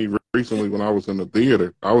happened to me recently when I was in the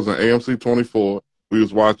theater. I was in AMC 24. We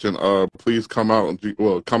was watching Please Come Out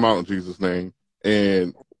Come Out in Jesus' Name.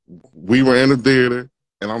 And we were in the theater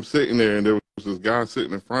and I'm sitting there and there was this guy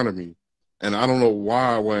sitting in front of me. And I don't know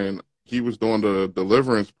why when he was doing the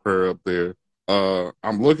deliverance prayer up there,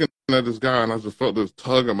 I'm looking at this guy and I just felt this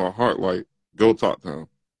tug in my heart like, go talk to him.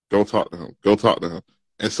 Go talk to him. Go talk to him.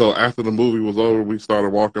 And so after the movie was over, we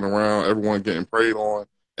started walking around, everyone getting prayed on.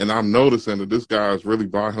 And I'm noticing that this guy is really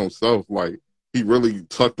by himself. Like he really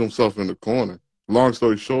tucked himself in the corner. Long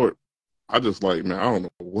story short, I just like, man, I don't know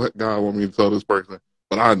what God want me to tell this person,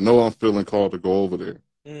 but I know I'm feeling called to go over there.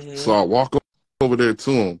 Mm-hmm. So I walk over there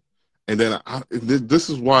to him. And then this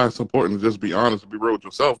is why it's important to just be honest and be real with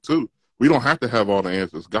yourself too. We don't have to have all the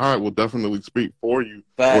answers. God will definitely speak for you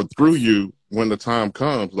or through you when the time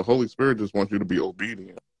comes. The Holy Spirit just wants you to be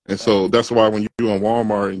obedient. And so that's why when you're in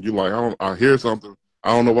Walmart and you like, I hear something, I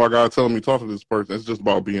don't know why God telling me to talk to this person. It's just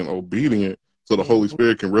about being obedient so the Holy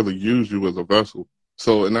Spirit can really use you as a vessel.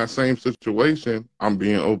 So in that same situation, I'm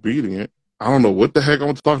being obedient. I don't know what the heck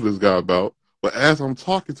I'm talking to this guy about, but as I'm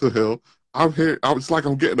talking to him, it's like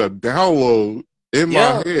I'm getting a download in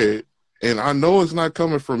my head, and I know it's not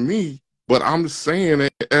coming from me, but I'm saying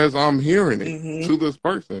it as I'm hearing it to this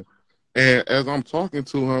person. And as I'm talking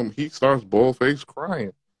to him, he starts bull-faced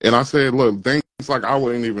crying. And I said, look, things like I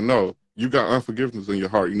wouldn't even know. You got unforgiveness in your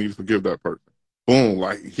heart. You need to forgive that person. Boom.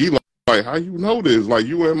 Like, he like, how you know this? Like,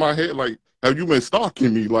 you were in my head. Like, have you been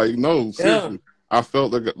stalking me? Like, no, seriously. I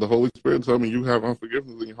felt like the Holy Spirit told me you have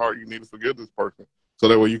unforgiveness in your heart. You need to forgive this person so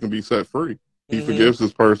that way you can be set free. He forgives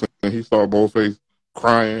this person, and he starts bold-faced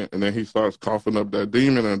crying, and then he starts coughing up that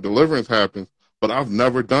demon, and deliverance happens. But I've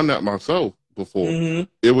never done that myself before.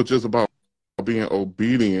 It was just about being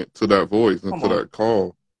obedient to that voice and to that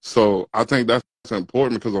call. So I think that's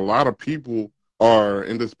important because a lot of people are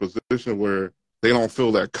in this position where they don't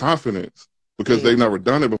feel that confidence because they've never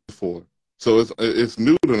done it before. So it's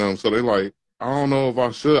new to them. So they're like, I don't know if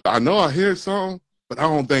I should. I know I hear something, but I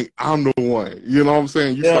don't think I'm the one. You know what I'm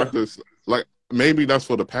saying? You start to, like, maybe that's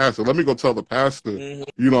for the pastor. Let me go tell the pastor, you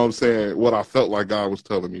know what I'm saying, what I felt like God was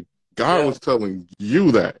telling me. God was telling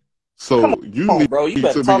you that. So you need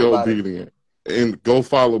to be obedient and go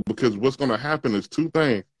follow, because what's going to happen is two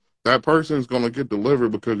things. That person is going to get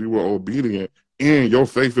delivered because you were obedient, and your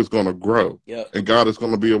faith is going to grow. And God is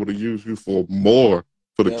going to be able to use you for more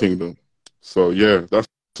for the kingdom. So, yeah, that's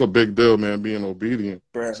a big deal, man, being obedient.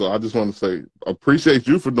 So I just want to say, appreciate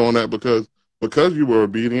you for doing that because you were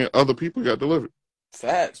obedient, other people got delivered.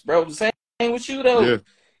 Facts, bro. The same with you, though. Yeah.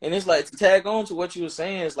 And it's like, to tag on to what you were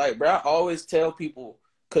saying, it's like, bro, I always tell people,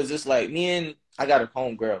 because it's like, I got a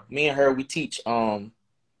homegirl. Me and her, we teach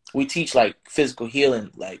like physical healing,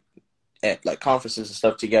 like at like conferences and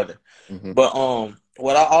stuff together. But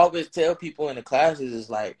what I always tell people in the classes is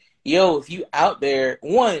like, yo, if you out there,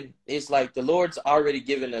 one, it's like the Lord's already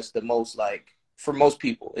given us the most, like, for most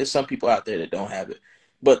people, there's some people out there that don't have it,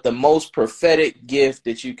 but the most prophetic gift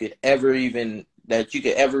that you could ever even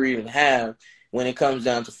have when it comes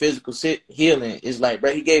down to physical healing, it's like,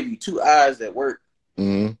 bro, he gave you 2 eyes that work.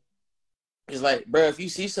 Mm-hmm. It's like, bro, if you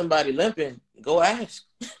see somebody limping, go ask.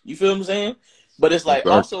 You feel what I'm saying? But it's like,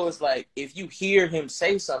 Exactly. also, it's like, if you hear him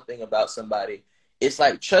say something about somebody, it's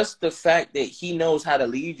like, trust the fact that he knows how to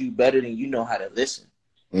lead you better than you know how to listen.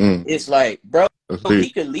 It's like, bro, he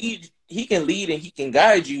can lead and he can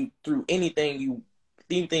guide you through anything you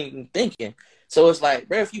thinking. So it's like,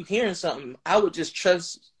 bro, if you hearing something, I would just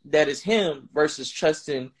trust that it's him versus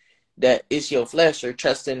trusting that it's your flesh or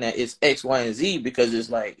trusting that it's X, Y, and Z, because it's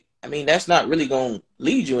like, I mean, that's not really going to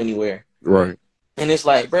lead you anywhere. Right. And it's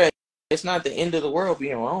like, bro, it's not the end of the world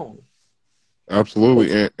being wrong.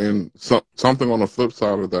 Absolutely. And something on the flip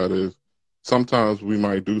side of that is sometimes we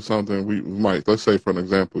might do something. We might, let's say, for an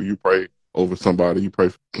example, you pray over somebody, you pray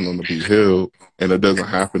for them to be healed, and it doesn't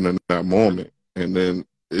happen in that moment. And then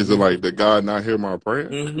is it like, did God not hear my prayer?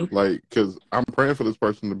 Mm-hmm. Like, because I'm praying for this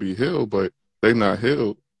person to be healed, but they're not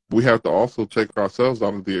healed. We have to also take ourselves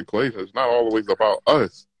out of the equation. It's not always about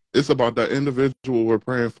us. It's about that individual we're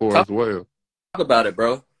praying for as well. Talk about it,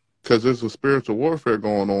 bro. Because there's a spiritual warfare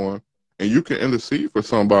going on, and you can intercede for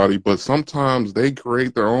somebody, but sometimes they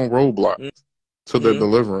create their own roadblocks to their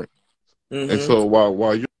deliverance. And so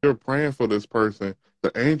while you're praying for this person,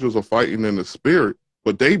 the angels are fighting in the spirit,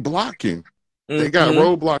 but they blocking. They got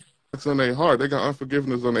roadblocks in their heart. They got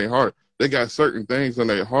unforgiveness in their heart. They got certain things in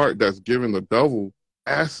their heart that's giving the devil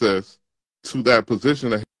access to that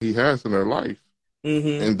position that he has in their life.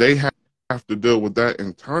 And they have to deal with that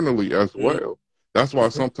internally as well. That's why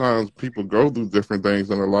sometimes people go through different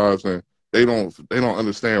things in their lives and they don't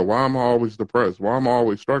understand, why am I always depressed? Why am I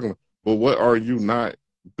always struggling? But what are you not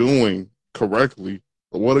doing correctly?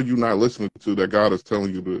 What are you not listening to that God is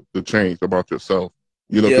telling you to change about yourself?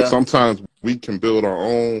 You know, because sometimes we can build our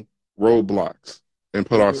own roadblocks and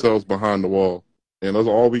put ourselves behind the wall. And that's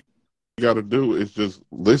all we got to do is just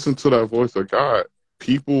listen to that voice of God.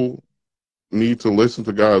 People need to listen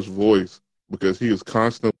to God's voice because he is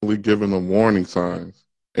constantly giving them warning signs.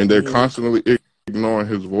 And they're constantly ignoring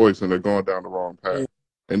his voice and they're going down the wrong path.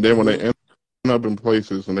 And then when they end up in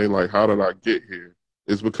places and they like, how did I get here?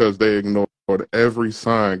 It's because they ignored every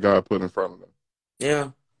sign God put in front of them. Yeah.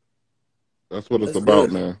 That's what it's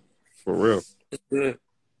about, man. For real. That's good.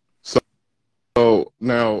 So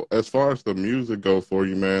now, as far as the music go for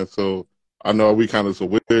you, man, so I know we kind of, it's a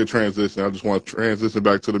weird transition. I just want to transition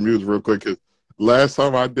back to the music real quick because last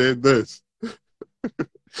time I did this, it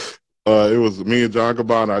was me and John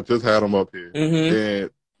Gabon. I just had him up here. And,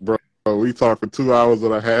 bro, we talked for 2 hours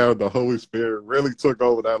and a half. The Holy Spirit really took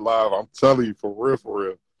over that live. I'm telling you, for real, for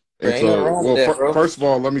real. And so, first of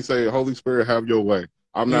all, let me say, Holy Spirit, have your way.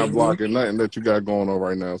 I'm not blocking nothing that you got going on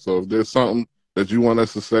right now. So if there's something that you want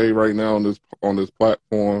us to say right now on this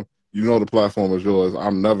platform, you know the platform is yours.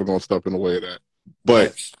 I'm never going to step in the way of that.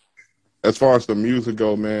 But as far as the music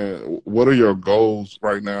go, man, what are your goals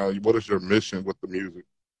right now? What is your mission with the music?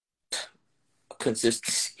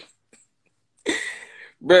 Consistency.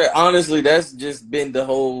 Bro, honestly, that's just been the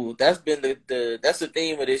whole, that's been that's the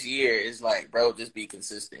theme of this year. It's like, bro, just be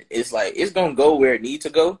consistent. It's like, it's going to go where it needs to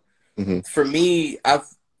go. For me, I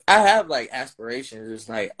have like aspirations. It's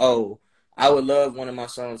like, oh, I would love one of my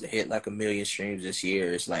songs to hit like 1 million streams this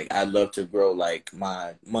year. It's like, I'd love to grow like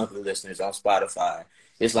my monthly listeners on Spotify.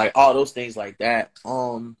 It's like all those things like that.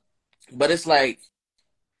 But it's like,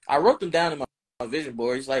 I wrote them down in my vision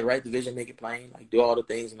board. It's like, write the vision, make it plain, like do all the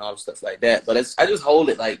things and all the stuff like that. But I just hold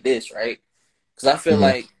it like this, right? Because I feel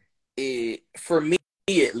like for me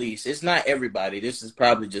at least, it's not everybody. This is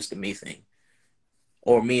probably just a me thing.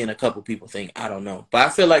 Or me and a couple people think, I don't know. But I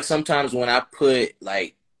feel like sometimes when I put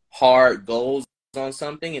like hard goals on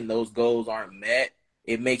something and those goals aren't met,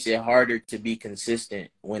 it makes it harder to be consistent.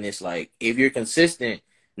 When it's like, if you're consistent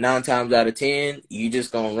 9 times out of 10, you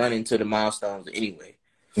just gonna run into the milestones anyway.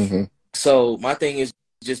 So my thing is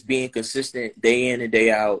just being consistent day in and day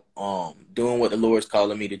out, doing what the Lord's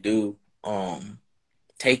calling me to do,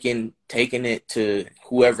 taking it to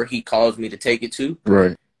whoever he calls me to take it to.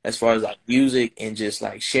 Right. As far as like music and just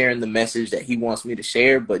like sharing the message that he wants me to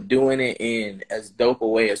share, but doing it in as dope a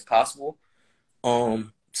way as possible.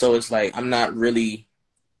 So it's like, I'm not really,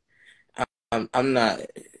 I'm not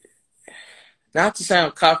to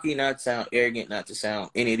sound cocky, not to sound arrogant, not to sound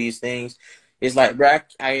any of these things. It's like, bro,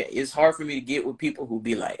 it's hard for me to get with people who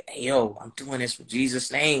be like, hey, yo, I'm doing this for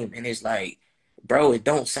Jesus' name. And it's like, bro, it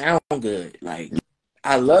don't sound good. Like,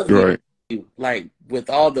 I love you. Like with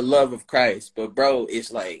all the love of Christ, but bro,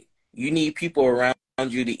 it's like you need people around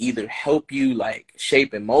you to either help you like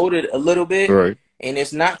shape and mold it a little bit, and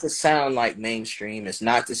it's not to sound like mainstream, it's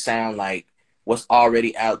not to sound like what's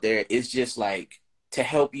already out there. It's just like to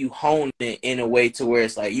help you hone it in a way to where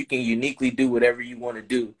it's like you can uniquely do whatever you want to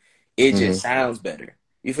do. It just sounds better.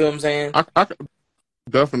 You feel what I'm saying? I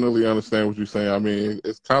definitely understand what you're saying. I mean,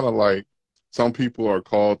 it's kind of like some people are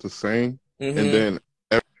called to sing, and then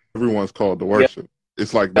everyone's called to worship.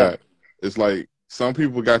 It's like that. It's like some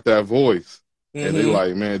people got that voice, and they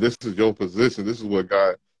like, man, this is your position. This is what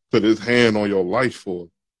God put His hand on your life for.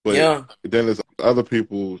 But then there's other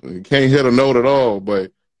people, you can't hit a note at all,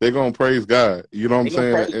 but they're gonna praise God. You know what I'm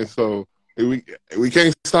saying? And so we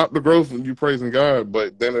can't stop the growth when you praising God.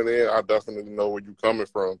 But then and then, I definitely know where you're coming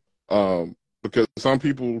from. Because some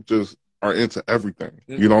people just are into everything.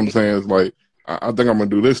 You know what I'm saying? It's like, I think I'm going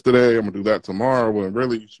to do this today, I'm going to do that tomorrow, when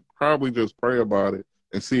really you should probably just pray about it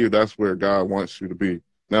and see if that's where God wants you to be.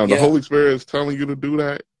 Now, if the Holy Spirit is telling you to do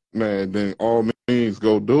that, man, then all means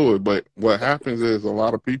go do it. But what happens is a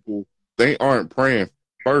lot of people, they aren't praying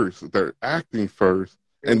first. They're acting first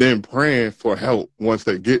and then praying for help once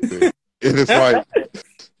they get there. And it's like,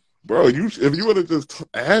 bro, if you would have just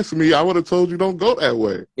asked me, I would have told you don't go that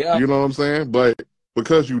way. Yeah. You know what I'm saying? But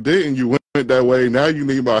because you didn't, you went that way. Now you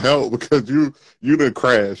need my help because you didn't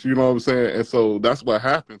crash. You know what I'm saying? And so that's what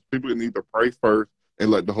happens. People need to pray first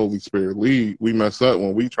and let the Holy Spirit lead. We mess up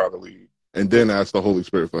when we try to lead and then ask the Holy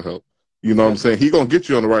Spirit for help. You know what I'm saying? He gonna get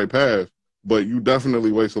you on the right path, but you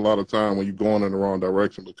definitely waste a lot of time when you're going in the wrong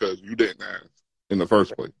direction because you didn't ask in the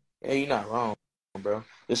first place. Yeah, you're not wrong, bro.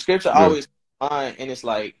 The scripture always and it's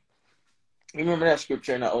like, you remember that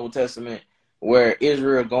scripture in the Old Testament where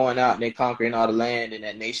Israel going out and they conquering all the land and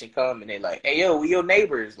that nation come and they like, hey, yo, we your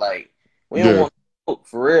neighbors. Like, we don't want to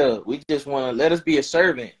for real. We just want to let us be a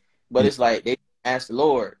servant. But it's like they asked the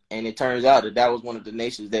Lord, and it turns out that was one of the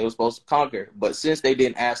nations they were supposed to conquer. But since they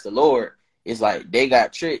didn't ask the Lord, it's like they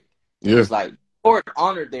got tricked. Yeah. It's like the Lord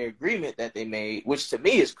honored their agreement that they made, which to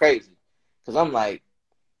me is crazy. Because I'm like,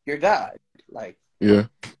 you're God. Like, you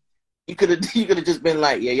could have just been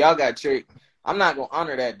like, yeah, y'all got tricked. I'm not going to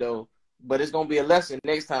honor that, though. But it's going to be a lesson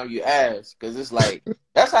next time you ask. Because it's like,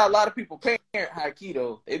 that's how a lot of people parent high key,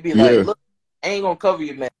 though. They be like, look, I ain't going to cover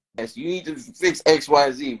your mess. You need to fix X,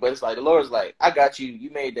 Y, Z. But it's like, the Lord's like, I got you.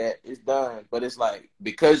 You made that. It's done. But it's like,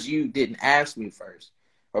 because you didn't ask me first,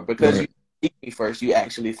 or because you seek me first, you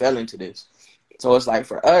actually fell into this. So it's like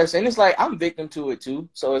for us, and it's like I'm victim to it too.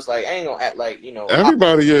 So it's like I ain't gonna act like, you know.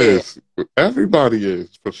 Everybody is. Everybody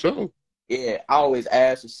is, for sure. Yeah, I always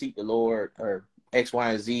ask to seek the Lord or X,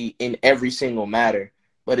 Y, and Z in every single matter.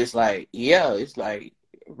 But it's like, it's like,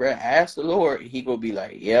 bro, ask the Lord. He gonna be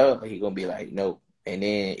like, he gonna be like, no. And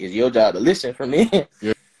then it's your job to listen from there.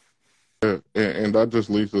 And that just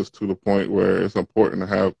leads us to the point where it's important to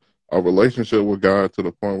have a relationship with God to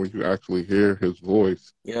the point where you actually hear His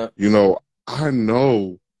voice. Yeah. You know, I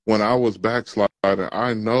know when I was backsliding,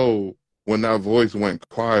 I know when that voice went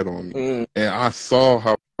quiet on me, and I saw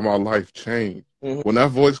how my life changed. When that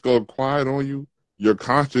voice goes quiet on you, your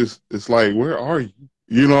conscience is like, where are you?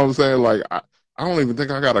 You know what I'm saying? Like, I don't even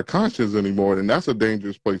think I got a conscience anymore, and that's a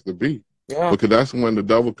dangerous place to be. Yeah. Because that's when the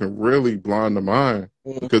devil can really blind the mind.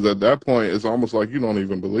 Because at that point, it's almost like you don't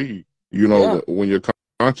even believe. You know, when your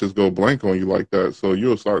conscience go blank on you like that, so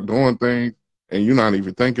you'll start doing things, and you're not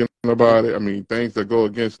even thinking about it. I mean, things that go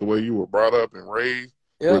against the way you were brought up and raised,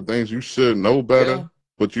 or things you should know better,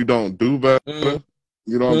 but you don't do better.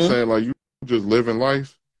 You know what I'm saying? Like, you just living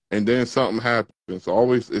life, and then something happens.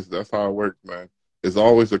 That's how it works, man. It's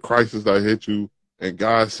always a crisis that hit you, and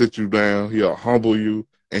God sits you down. He'll humble you,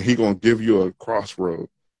 and He gonna give you a crossroad.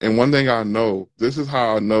 And one thing I know, this is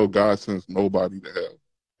how I know God sends nobody to hell,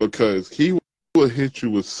 because He will hit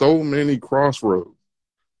you with so many crossroads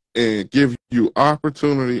and give you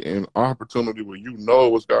opportunity where you know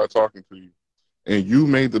it was God talking to you. And you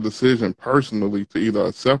made the decision personally to either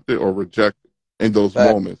accept it or reject it in those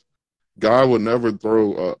moments. God will never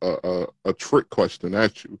throw a trick question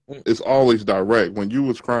at you. It's always direct. When you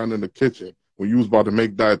was crying in the kitchen, when you was about to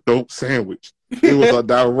make that dope sandwich, it was a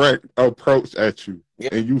direct approach at you.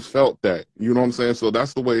 And you felt that. You know what I'm saying? So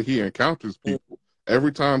that's the way He encounters people.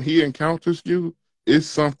 Every time He encounters you, it's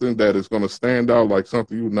something that is going to stand out like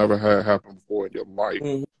something you never had happen before in your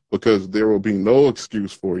life, because there will be no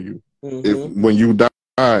excuse for you. If when you die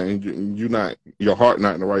and your heart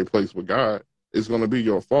not in the right place with God, it's going to be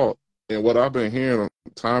your fault. And what I've been hearing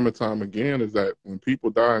time and time again is that when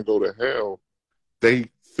people die and go to hell, they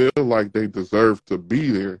feel like they deserve to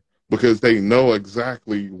be there because they know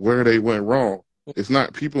exactly where they went wrong. It's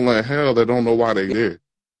not people in hell that don't know why they there.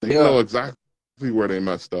 They know exactly where they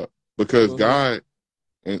messed up, because God,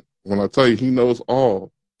 and when I tell you, He knows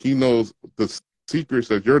all. He knows the secrets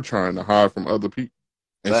that you're trying to hide from other people.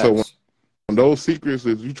 And so when those secrets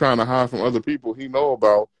that you're trying to hide from other people, He know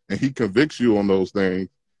about, and he convicts you on those things,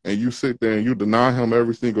 and you sit there and you deny him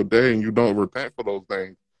every single day and you don't repent for those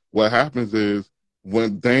things, what happens is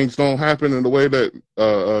when things don't happen in the way that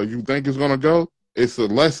you think it's going to go, it's a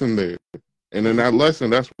lesson there. And in that lesson,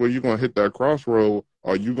 that's where you're going to hit that crossroad.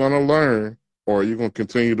 Are you going to learn, or are you going to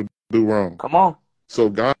continue to do wrong? Come on. So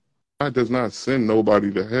God does not send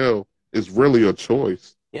nobody to hell. It's really a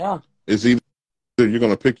choice. Yeah. It's either you're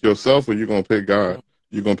going to pick yourself or you're going to pick God. Mm-hmm.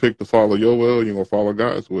 You're going to pick to follow your will, or you're going to follow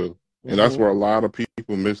God's will. Mm-hmm. And that's where a lot of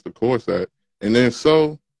people miss the course at. And then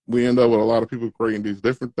so we end up with a lot of people creating these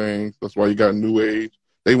different things. That's why you got New Age.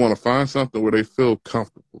 They want to find something where they feel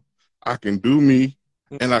comfortable. I can do me,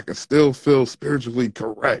 and I can still feel spiritually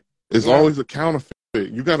correct. It's always a counterfeit.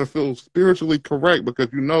 You got to feel spiritually correct because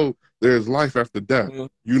you know there's life after death. Mm-hmm.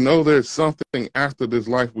 You know there's something after this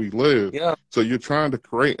life we live. Yeah. So you're trying to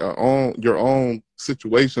create your own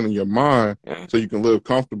situation in your mind so you can live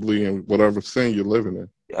comfortably in whatever sin you're living in.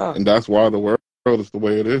 Yeah. And that's why the world is the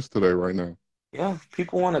way it is today right now. Yeah.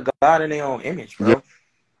 People want a God in their own image, bro.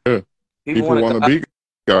 Yeah. People want to be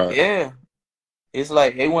God. Yeah. It's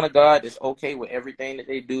like they want a God that's okay with everything that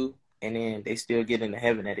they do, and then they still get into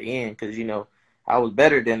heaven at the end because, you know, I was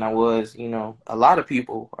better than I was, you know, a lot of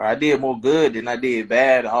people, or I did more good than I did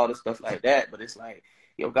bad, all the stuff like that. But it's like,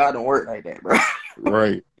 yo, God don't work like that, bro.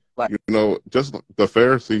 Right. Like, you know, just the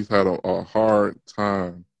Pharisees had a hard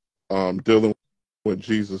time dealing with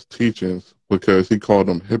Jesus' teachings because he called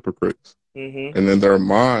them hypocrites. Mm-hmm. And in their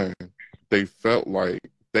mind, they felt like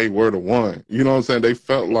they were the one. You know what I'm saying? They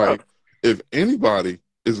felt like if anybody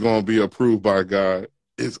is going to be approved by God,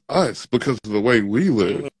 it's us because of the way we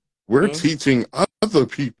live. Mm-hmm. We're teaching other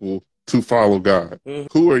people to follow God.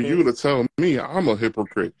 Mm-hmm. Who are you to tell me I'm a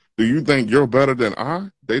hypocrite? Do you think you're better than I?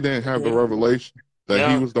 They didn't have the revelation that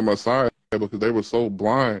he was the Messiah because they were so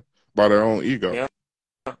blind by their own ego.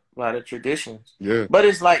 Yeah, by the traditions. Yeah. But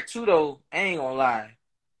it's like, too, though, I ain't gonna lie.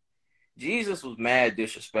 Jesus was mad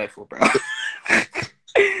disrespectful, bro.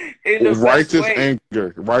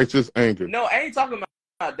 Righteous anger. No, I ain't talking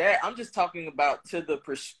about that. I'm just talking about to the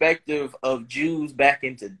perspective of Jews back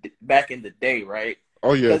in the day, right?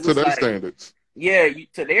 Oh yeah, to their standards. Yeah,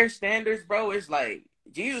 to their standards, bro. It's like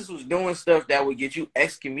Jesus was doing stuff that would get you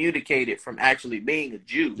excommunicated from actually being a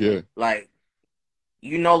Jew. Yeah, like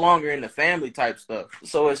you no longer in the family type stuff.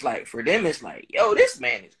 So it's like for them, it's like, yo, this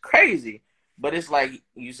man is crazy. But it's like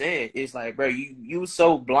you said, it's like, bro, you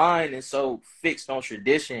so blind and so fixed on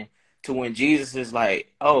tradition to when Jesus is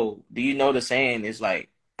like, oh, do you know the saying is like,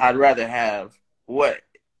 I'd rather have what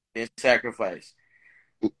than sacrifice.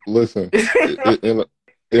 Listen, in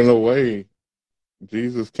a way,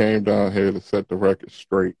 Jesus came down here to set the record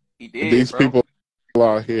straight. He did. These people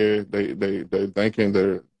out here, they thinking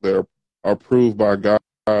they're approved by God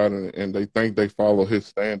and they think they follow His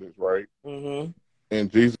standards, right? Mm-hmm.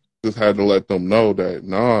 And Jesus just had to let them know that,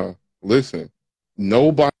 nah, listen,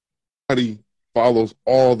 nobody follows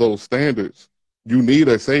all those standards. You need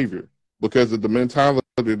a savior because of the mentality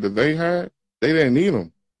that they had. They didn't need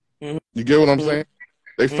him. Mm-hmm. You get what I'm saying?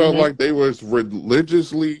 They felt like they was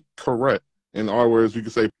religiously correct. In our words, you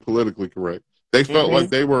could say politically correct. They felt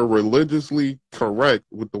like they were religiously correct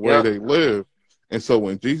with the way they lived. And so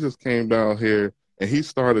when Jesus came down here and he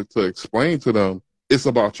started to explain to them, it's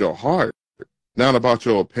about your heart, not about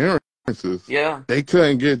your appearances. Yeah. They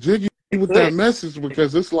couldn't get jiggy with that message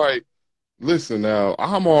because it's like, listen now,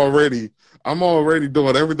 I'm already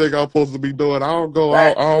doing everything I'm supposed to be doing. I don't go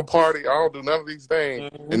out, I don't party, I don't do none of these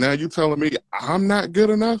things. Mm-hmm. And now you telling me I'm not good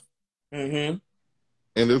enough? Mm-hmm.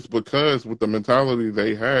 And it's because with the mentality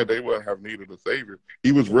they had, they wouldn't have needed a savior.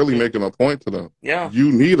 He was really making a point to them. Yeah.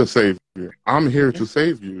 You need a savior. I'm here to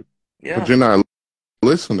save you. Yeah. But you're not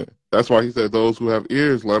listening. That's why he said, those who have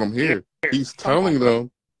ears, let them hear. He's telling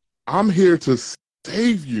them, I'm here to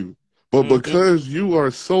save you. But because you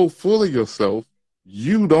are so full of yourself,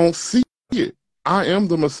 you don't see it. I am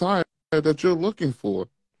the Messiah that you're looking for.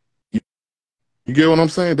 You get what I'm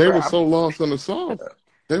saying? They were so lost in the sauce.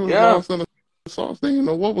 They were lost in the sauce. They didn't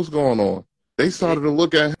know what was going on. They started to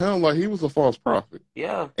look at him like he was a false prophet.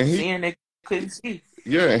 Yeah, and seeing they couldn't see.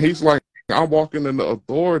 Yeah, and he's like, I'm walking in the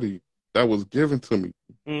authority that was given to me.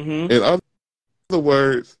 Mm-hmm. In other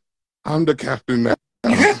words, I'm the captain now.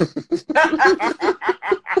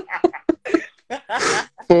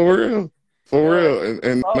 For real,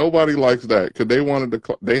 and nobody likes that because they wanted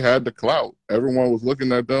they had the clout. Everyone was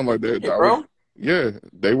looking at them like that.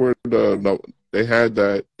 They were they had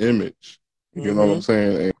that image. You know what I'm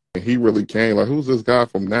saying? And he really came like, who's this guy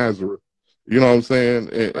from Nazareth? You know what I'm saying?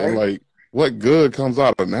 And like, what good comes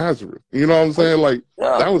out of Nazareth? You know what I'm saying? Like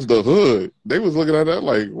that was the hood. They was looking at that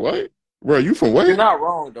like, what? Bro, you from You're where? not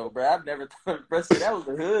wrong though, bro. I've never thought, bro. See, that was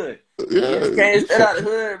the hood. Yeah, You just can't stay out of the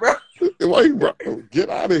hood, bro. like, bro, get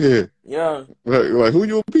out of here. Yeah, Like who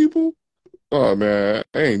you people? Oh man,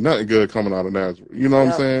 ain't nothing good coming out of Nazareth. You know what I'm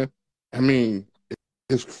yeah. saying? I mean,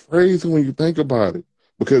 it's crazy when you think about it.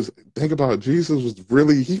 Because think about it, Jesus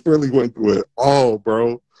he really went through it all,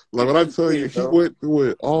 bro. Like He when I really tell you, did, he bro. went through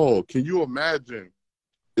it all. Can you imagine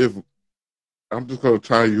if I'm just gonna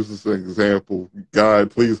try and use this as an example?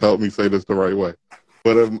 God, please help me say this the right way.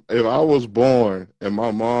 But if I was born and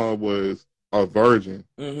my mom was a virgin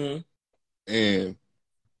Mm-hmm. and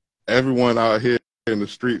everyone out here in the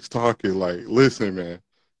streets talking like, listen, man,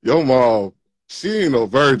 your mom, she ain't no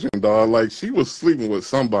virgin, dog. Like she was sleeping with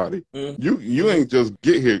somebody. You Mm-hmm. ain't just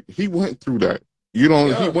get here. He went through that. You know,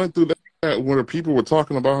 he Yeah. went through that where people were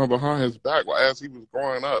talking about him behind his back as he was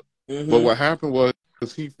growing up. But Mm-hmm. what happened was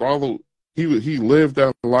he followed. He lived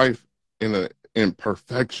that life in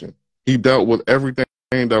perfection. He dealt with everything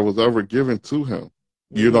that was ever given to him.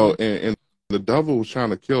 You know, Mm-hmm. and the devil was trying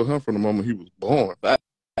to kill him from the moment he was born.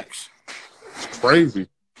 Facts. It's crazy.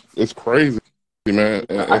 It's crazy, man.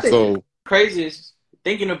 I And think the so, craziest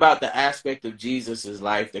thinking about the aspect of Jesus's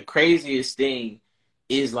life, the craziest thing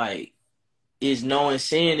is like is knowing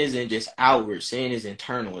sin isn't just outward, sin is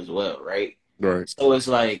internal as well, right? right, So it's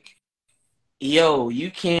like, yo,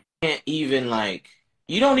 you can't even like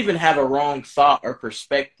you don't even have a wrong thought or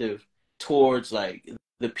perspective towards like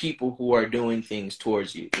the people who are doing things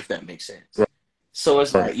towards you, if that makes sense. right, So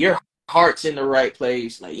it's right. like your heart's in the right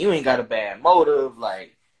place, like you ain't got a bad motive,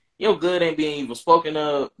 like your good ain't being evil spoken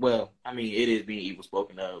of. Well, I mean it is being evil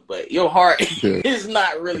spoken of, but your heart Yeah, is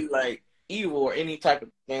not really like evil or any type of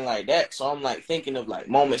thing like that. So I'm like thinking of like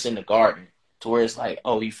moments in the garden to where it's like,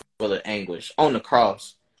 oh, you feel the anguish. On the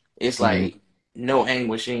cross, it's mm-hmm. like no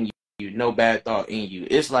anguish in you, no bad thought in you.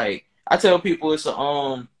 It's like I tell people it's a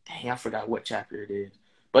dang, I forgot what chapter it is.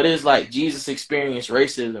 But it's like Jesus experienced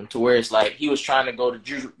racism to where it's like he was trying to go to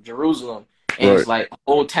Jerusalem and it's Right, like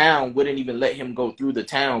whole town wouldn't even let him go through the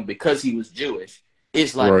town because he was Jewish.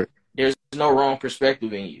 It's like right. there's no wrong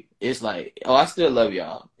perspective in you. It's like, oh, I still love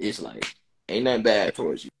y'all. It's like ain't nothing bad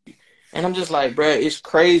towards you. And I'm just like, bruh, it's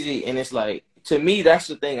crazy. And it's like, to me, that's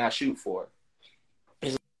the thing I shoot for.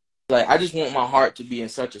 It's like, I just want my heart to be in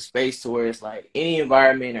such a space to where it's like any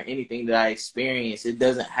environment or anything that I experience, it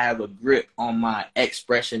doesn't have a grip on my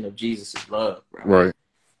expression of Jesus' love, bro. Right.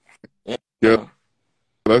 Yeah. Yeah,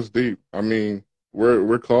 that's deep. I mean,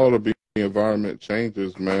 we're called to be environment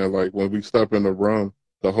changes, man. Like when we step in the room,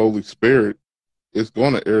 the Holy Spirit is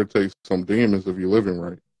going to irritate some demons if you're living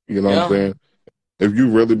right. You know what I'm Yeah. saying? If you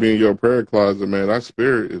really be in your prayer closet, man, that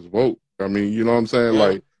spirit is woke. I mean, you know what I'm saying? Yeah.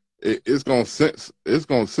 Like it's gonna sense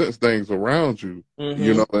things around you. You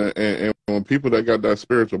Mm-hmm. know, and when people that got that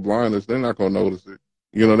spiritual blindness, they're not gonna notice it.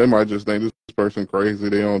 You know, they might just think this person crazy,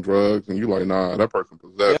 they on drugs, and you like, nah, that person Yeah.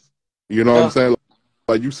 possessed. You know what I'm Yeah. saying?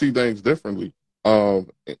 Like you see things differently.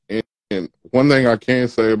 And, and one thing I can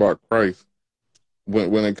say about Christ,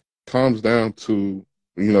 when it comes down to,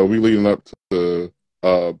 you know, we leading up to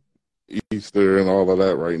uh Easter and all of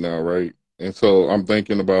that right now, right? And so I'm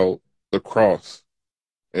thinking about the cross.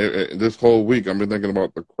 This whole week, I've been thinking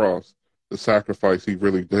about the cross, the sacrifice he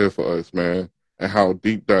really did for us, man, and how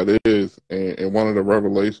deep that is. And one of the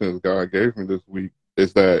revelations God gave me this week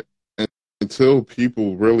is that until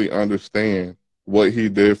people really understand what he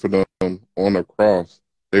did for them on the cross,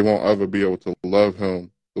 they won't ever be able to love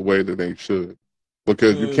him the way that they should.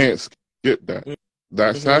 Because you can't skip that.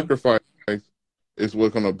 That Mm-hmm. sacrifice is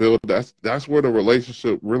what's gonna build. That's where the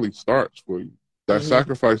relationship really starts for you. That Mm-hmm.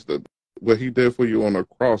 sacrifice, that what he did for you on the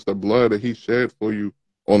cross, the blood that he shed for you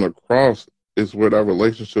on the cross, is where that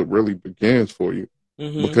relationship really begins for you.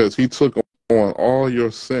 Mm-hmm. Because he took on all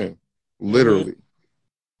your sin, Mm-hmm. literally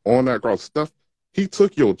on that cross. Stuff he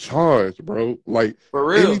took your charge, bro. Like For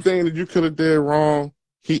real. anything that you could have did wrong,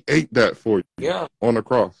 he ate that for you Yeah. on the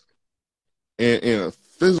cross in a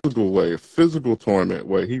physical way, a physical torment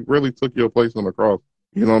way. He really took your place on the cross.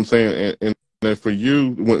 You know what I'm saying? And then for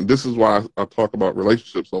you, this is why I talk about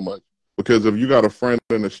relationships so much. Because if you got a friend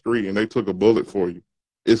in the street and they took a bullet for you,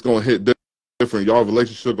 it's gonna hit different. Y'all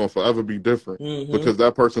relationship gonna forever be different Mm-hmm. because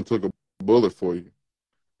that person took a bullet for you.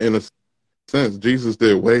 In a sense, Jesus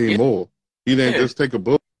did way Yeah. more. He didn't just take a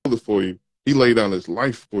bullet for you. He laid down his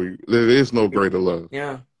life for you. There is no greater love.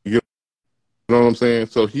 Yeah. You know what I'm saying?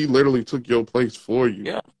 So he literally took your place for you.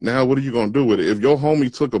 Yeah. Now, what are you gonna do with it? If your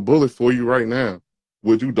homie took a bullet for you right now,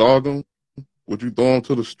 would you dog him? Would you throw him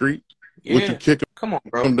to the street? Would you Yeah. kick Come on,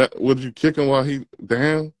 bro. him? Would you kick him while he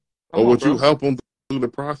down? Come Or on, would you bro. help him through the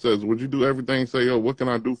process? Would you do everything? Say, yo, what can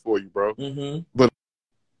I do for you, bro? Mm-hmm. But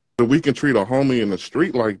we can treat a homie in the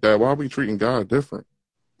street like that, why are we treating God different?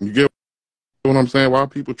 You get what I'm saying? Why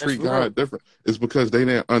people treat God different? It's because they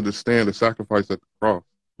didn't understand the sacrifice at the cross.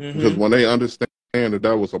 Because when they understand that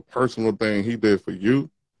that was a personal thing he did for you,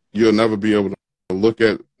 you'll never be able to look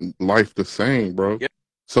at life the same, bro. Yeah.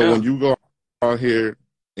 So when you go out here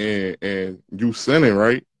and you sinning,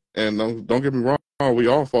 right? And don't get me wrong, we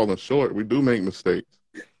all falling short. We do make mistakes.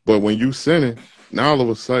 But when you sinning, now all of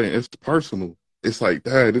a sudden it's personal. It's like,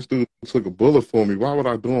 Dad, this dude took a bullet for me. Why would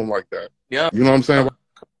I do him like that? Yeah. You know what I'm saying?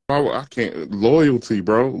 I can't. Loyalty,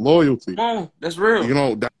 bro. Loyalty. Come on, that's real. You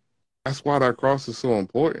know, that's why that cross is so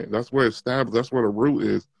important. That's where it's established. That's where the root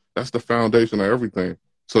is. That's the foundation of everything.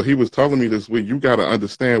 So he was telling me this week, you got to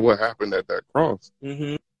understand what happened at that cross.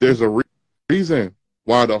 There's a reason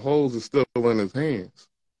why the hose is still in his hands.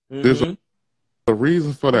 There's a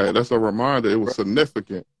reason for that. That's a reminder. It was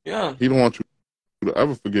significant. Yeah. He don't want you to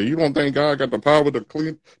ever forget. You don't think God got the power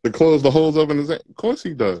to close the holes up in his hand? Of course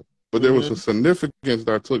he does. But there was a significance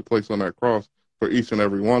that took place on that cross for each and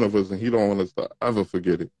every one of us, and he don't want us to ever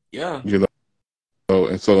forget it. Yeah. You know?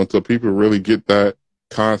 And so until people really get that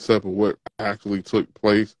concept of what actually took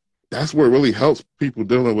place, that's what really helps people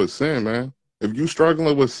dealing with sin, man. If you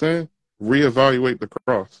struggling with sin, reevaluate the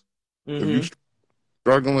cross. If you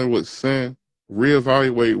struggling with sin,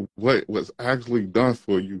 reevaluate what was actually done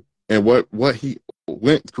for you and what he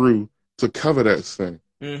went through to cover that sin.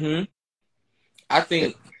 I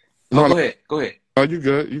think. Go ahead. No, you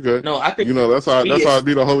good. You good. No, I think that's how I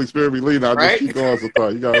be the Holy Spirit be leading. I just keep going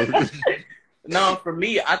sometimes. You got. No, for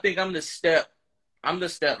me, I think I'm the step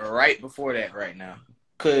right before that right now.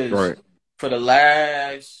 Cause for the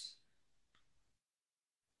last,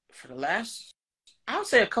 I'll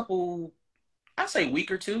say week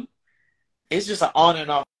or two, it's just an on and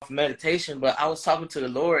off meditation. But I was talking to the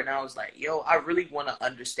Lord and I was like, yo, I really want to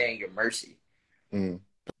understand your mercy.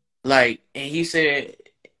 Like, and he said,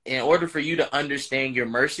 in order for you to understand your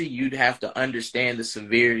mercy, you'd have to understand the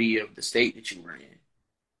severity of the state that you were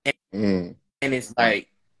in. And it's like,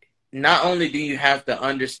 not only do you have to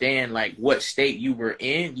understand like what state you were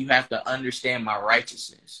in, you have to understand my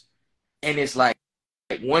righteousness. And it's like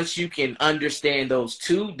once you can understand those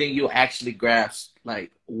two, then you'll actually grasp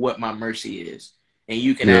like what my mercy is. And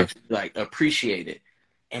you can actually like appreciate it.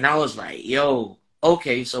 And I was like, yo,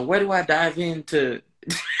 okay, so where do I dive into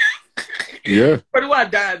where do I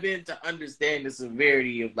dive in to understand the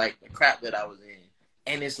severity of like the crap that I was in?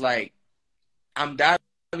 And it's like I'm diving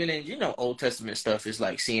in, Old Testament stuff is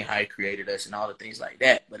like seeing how he created us and all the things like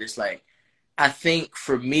that. But it's like I think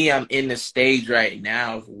for me, I'm in the stage right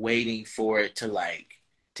now of waiting for it to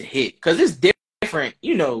hit. Because it's different,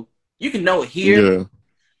 you can know it here,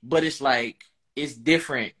 but it's like it's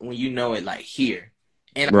different when you know it like here.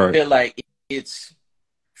 And I feel like it's,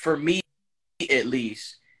 for me at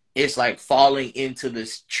least, it's like falling into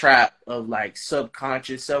this trap of like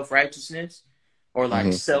subconscious self-righteousness or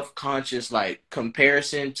like self-conscious like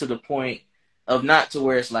comparison to the point of not to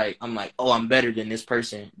where it's like I'm like, oh, I'm better than this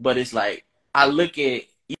person, but it's like I look at,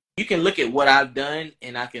 you can look at what I've done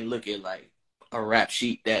and I can look at like a rap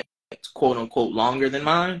sheet that's quote unquote longer than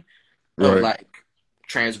mine of like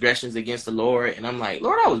transgressions against the Lord, and I'm like,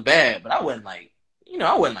 Lord, I was bad, but I wasn't like,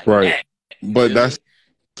 that. But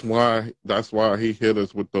that's why he hit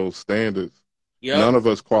us with those standards. None of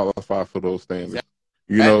us qualify for those standards.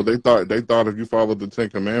 They thought if you followed the 10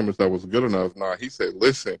 Commandments that was good enough. Nah, he said,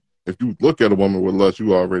 listen, if you look at a woman with lust,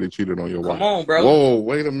 you already cheated on your wife. Come on, bro. Whoa,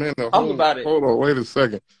 wait a minute. Hold on, wait a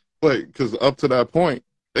second. But because up to that point,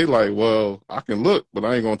 they like, well, I can look, but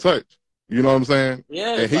I ain't gonna touch. You know what I'm saying?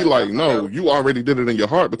 Yeah. And he like, no, you already did it in your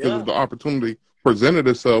heart because if the opportunity presented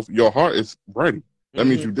itself, your heart is ready. That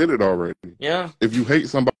means you did it already. Yeah. If you hate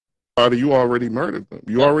somebody, you already murdered them.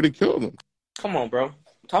 You already killed them. Come on, bro.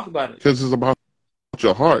 Talk about it. Because it's about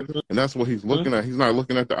your heart. And that's what he's looking at. He's not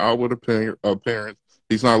looking at the outward appearance.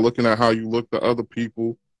 He's not looking at how you look to other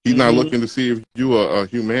people. He's not looking to see if you are a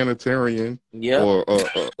humanitarian or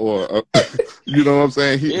you know what I'm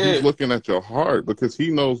saying? He's looking at your heart because he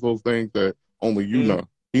knows those things that only you know.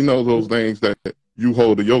 He knows those things that you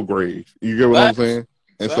hold to your grave. You get what I'm saying?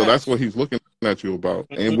 And so that's what he's looking at you about.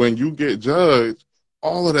 And when you get judged,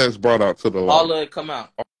 all of that's brought out to the light. All of it come out.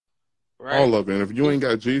 Right. All of it. And if you ain't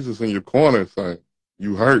got Jesus in your corner, son,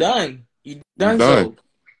 you hurt. You done.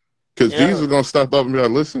 Because Jesus is going to step up and be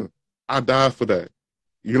like, listen, I died for that.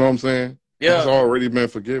 You know what I'm saying? Yeah. It's already been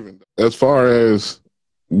forgiven. As far as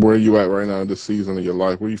where you at right now in this season of your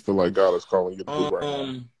life, what do you feel like God is calling you to do right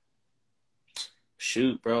now?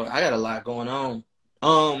 Shoot, bro. I got a lot going on.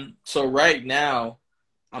 So right now,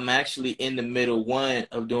 I'm actually in the middle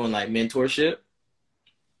of doing like mentorship.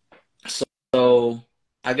 So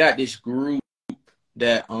I got this group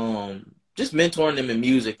that just mentoring them in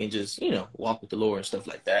music and just, you know, walk with the Lord and stuff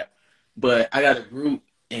like that. But I got a group,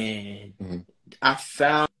 and I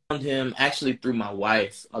found him actually through my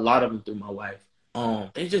wife. A lot of them through my wife.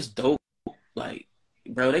 They just dope. Like,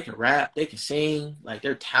 bro, they can rap, they can sing, like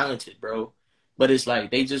they're talented, bro. But it's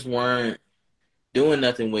like they just weren't doing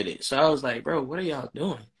nothing with it. So I was like, bro, what are y'all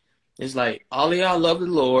doing? It's like all of y'all love the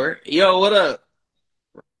Lord. Yo, what up?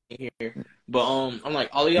 Here. But I'm like,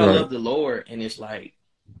 all of y'all love the Lord, and it's like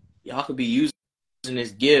y'all could be using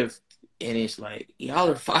this gift, and it's like y'all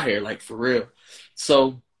are fire, like for real.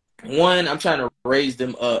 So one, I'm trying to raise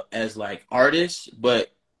them up as like artists,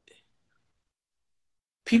 but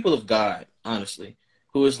people of God, honestly,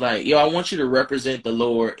 who is like, yo, I want you to represent the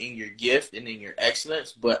Lord in your gift and in your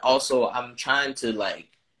excellence, but also I'm trying to like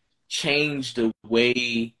change the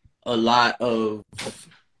way a lot of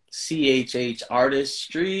CHH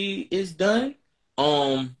artistry is done.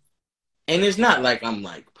 And it's not like I'm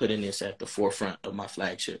like putting this at the forefront of my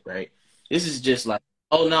flagship, right? This is just like,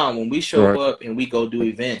 oh no, when we show up and we go do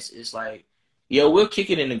events, it's like, yo, we'll kick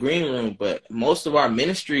it in the green room, but most of our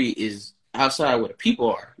ministry is outside where the people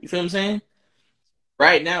are. You feel what I'm saying?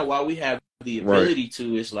 Right now, while we have the ability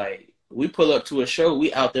to, it's like we pull up to a show,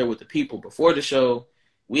 we out there with the people before the show.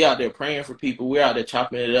 We out there praying for people. We're out there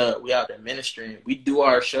chopping it up. We out there ministering. We do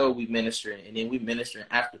our show, we ministering, and then we ministering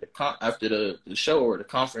after the show or the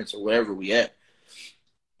conference or wherever we at.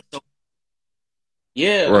 So,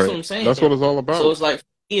 yeah, that's what I'm saying. That's what it's all about. So it's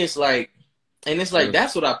like,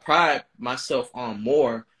 that's what I pride myself on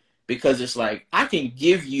more, because it's like I can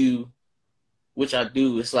give you, which I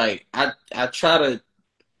do. It's like I try to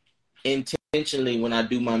intentionally, when I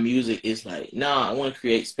do my music, it's like, nah, I want to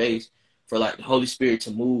create space for like the Holy Spirit to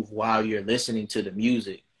move while you're listening to the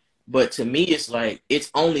music. But to me, it's like, it's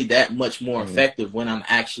only that much more effective when I'm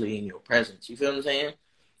actually in your presence. You feel what I'm saying?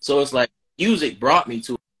 So it's like music brought me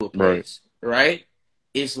to a place, right?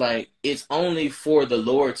 It's like, it's only for the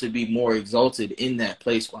Lord to be more exalted in that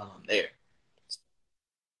place while I'm there.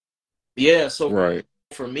 Yeah. So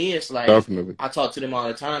for me, it's like, I talk to them all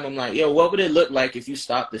the time. I'm like, yo, what would it look like if you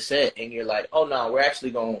stop the set and you're like, oh no, we're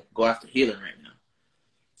actually going to go after healing right now.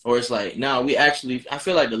 Or it's like, no, I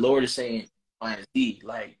feel like the Lord is saying,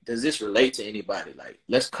 like, does this relate to anybody? Like,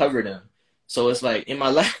 let's cover them. So it's like in my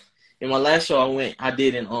last show I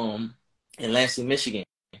did in Lansing, Michigan.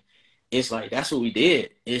 It's like, that's what we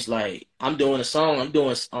did. It's like, I'm doing a song. I'm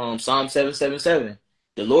doing Psalm 777.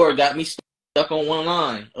 The Lord got me stuck on one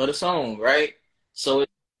line of the song, right? So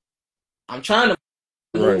I'm trying to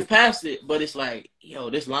move past it, but it's like, yo,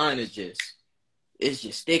 this line is just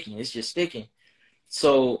sticking. It's just sticking.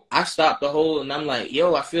 So I stopped the whole, and I'm like,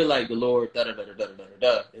 yo, I feel like the Lord,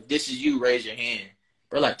 da-da-da-da-da-da-da. If this is you, raise your hand.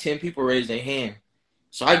 Bro, like 10 people raise their hand.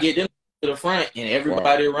 So I get them to the front, and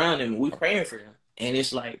everybody around them, we praying for them. And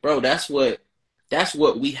it's like, bro, that's what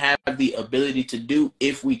we have the ability to do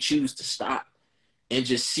if we choose to stop and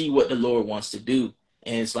just see what the Lord wants to do.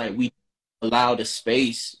 And it's like, we allow the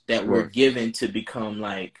space that we're given to become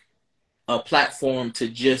like a platform to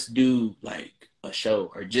just do like a show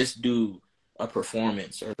or just do a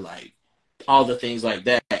performance or like all the things like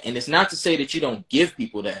that. And it's not to say that you don't give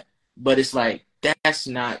people that, but it's like, that's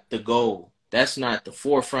not the goal. That's not the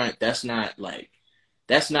forefront. That's not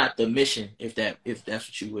the mission, if that's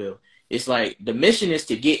what you will. It's like, the mission is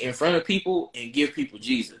to get in front of people and give people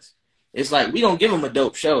Jesus. It's like, we gonna give them a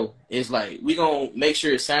dope show. It's like, we gonna make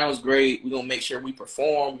sure it sounds great. We gonna make sure we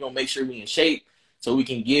perform. We gonna make sure we in shape so we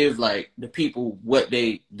can give like the people what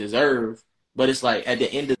they deserve. But it's like, at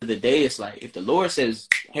the end of the day, it's like, if the Lord says,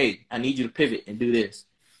 hey, I need you to pivot and do this,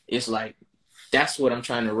 it's like, that's what I'm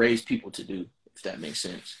trying to raise people to do, if that makes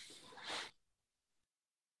sense.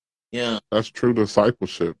 Yeah. That's true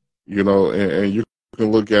discipleship, and you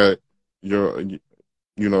can look at your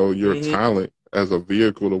talent as a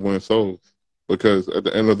vehicle to win souls, because at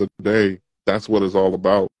the end of the day, that's what it's all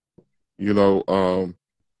about.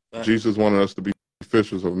 Jesus wanted us to be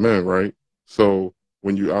fishers of men, right? So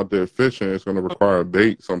when you're out there fishing, it's going to require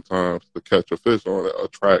bait sometimes to catch a fish or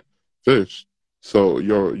attract fish. So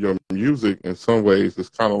your music, in some ways, is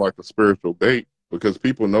kind of like a spiritual bait, because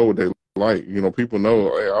people know what they like. People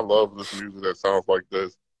know, hey, I love this music that sounds like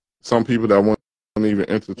this. Some people that wouldn't even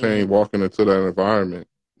entertain walking into that environment,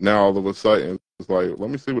 now all of a sudden it's like, let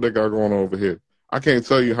me see what they got going on over here. I can't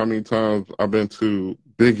tell you how many times I've been to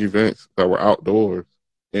big events that were outdoors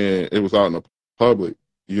and it was out in the public.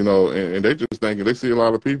 And they just thinking, they see a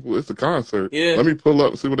lot of people, it's a concert. Yeah. Let me pull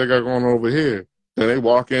up and see what they got going on over here. Then they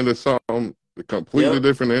walk into something completely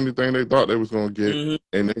different than anything they thought they was going to get,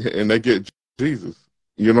 and they get Jesus.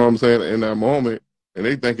 You know what I'm saying? In that moment, and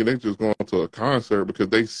they thinking they just going to a concert because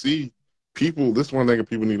they see people. This one thing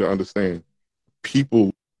people need to understand: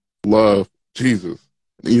 people love Jesus.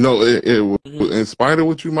 You know, in spite of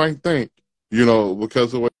what you might think, you know, because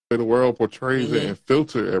of the way the world portrays it and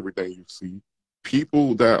filter everything you see,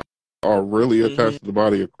 people that are really attached to the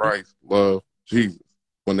body of Christ love Jesus.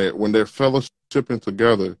 When they're fellowshipping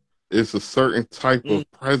together, it's a certain type of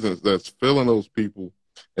presence that's filling those people,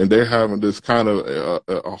 and they're having this kind of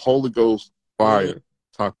a Holy Ghost fire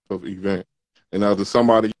type of event. And now to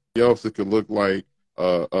somebody else, it could look like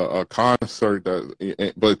a concert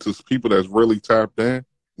but to people that's really tapped in,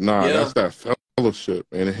 that's that fellowship,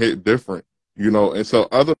 and it hit different, you know. And so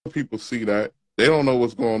other people see that, they don't know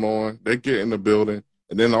what's going on. They get in the building,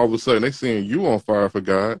 and then all of a sudden they seeing you on fire for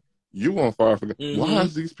God, you on fire for God. Why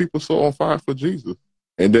is these people so on fire for Jesus?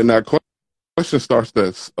 And then that question starts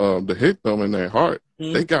to hit them in their heart.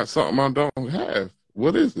 They got something I don't have.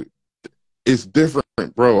 What is it? It's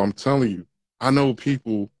different, bro. I'm telling you. I know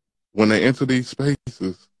people, when they enter these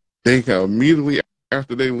spaces, they can immediately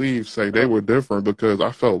after they leave say they were different because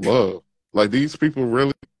I felt love. Like, these people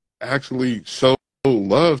really actually show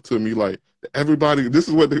love to me. Like, everybody, this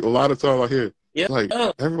is what a lot of times I hear. Like,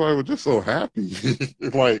 everybody was just so happy.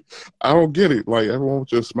 Like, I don't get it. Like, everyone was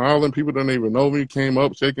just smiling. People didn't even know me, came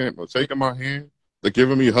up, shaking my hand. They're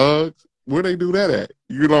giving me hugs. Where they do that at?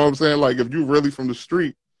 You know what I'm saying? Like, if you really from the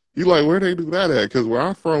street, you like, where they do that at? Because where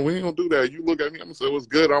I'm from, we ain't gonna do that. You look at me, I'm gonna say, what's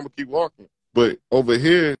good? I'm gonna keep walking. But over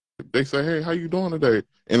here, they say, hey, how you doing today?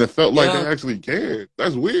 And it felt like they actually cared.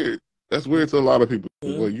 That's weird. That's weird to a lot of people.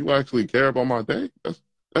 Like, you actually care about my day?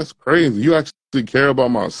 That's crazy. You actually care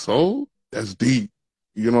about my soul? That's deep.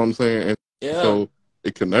 You know what I'm saying? And so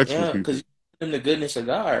it connects with people. Because in the goodness of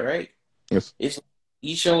God, right? Yes. It's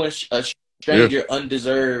you showing a stranger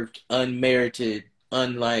undeserved, unmerited,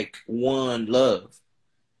 unlike one love.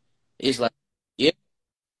 It's like,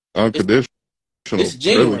 unconditional. It's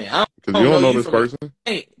genuine. Really. I Because you don't know this person.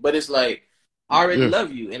 But it's like, I already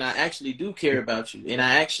love you, and I actually do care about you, and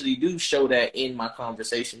I actually do show that in my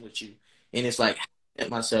conversation with you. And it's like, at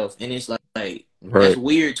myself, and it's like that's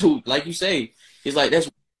weird too. Like you say, it's like that's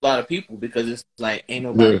a lot of people because it's like ain't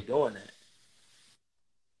nobody doing that.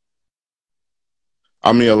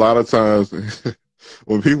 I mean, a lot of times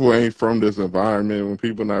when people ain't from this environment, when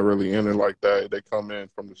people not really in it like that, they come in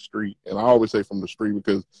from the street. And I always say from the street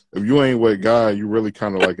because if you ain't with God, you really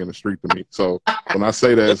kind of like in the street to me. So when I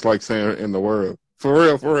say that, it's like saying in the world. For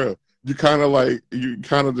real. You kind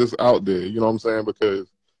of just out there, you know what I'm saying? Because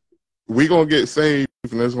we going to get saved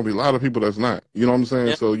and there's going to be a lot of people that's not. You know what I'm saying?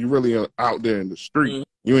 Yeah. So you really are out there in the street.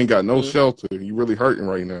 You ain't got no shelter. You really hurting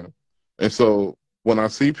right now. And so when I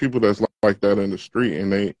see people that's like that in the street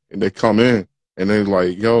and they come in and they're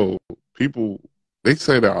like, yo, people, they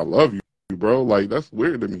say that I love you, bro. Like, that's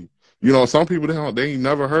weird to me. You know, some people, they ain't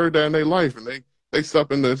never heard that in their life. And they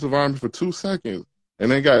step in this environment for 2 seconds. And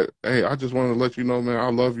they got, hey, I just wanted to let you know, man, I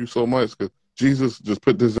love you so much because Jesus just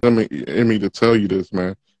put this in me to tell you this,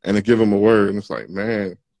 man. And to give him a word. And it's like,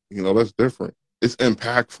 man, you know, that's different. It's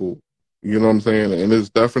impactful. You know what I'm saying? And it's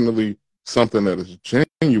definitely something that is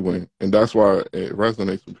genuine. And that's why it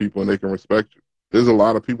resonates with people and they can respect you. There's a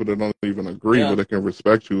lot of people that don't even agree, but they can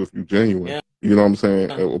respect you if you're genuine. You know what I'm saying?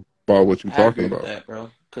 About what you're talking about. That, bro.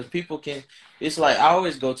 Because people can, it's like, I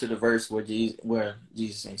always go to the verse where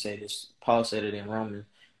Jesus ain't say this. Paul said it in Romans,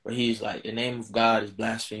 where he's like, the name of God is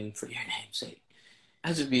blasphemed for your name's sake.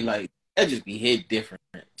 I just be like, that just be hit different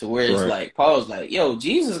to where it's like, Paul's like, yo,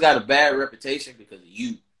 Jesus got a bad reputation because of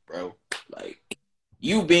you, bro. Like,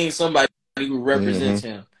 you being somebody who represents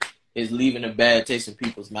him is leaving a bad taste in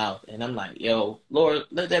people's mouth. And I'm like, yo, Lord,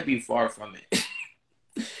 let that be far from it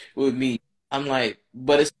with me. I'm like,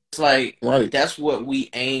 but it's like, that's what we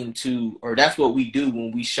aim to, or that's what we do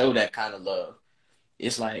when we show that kind of love.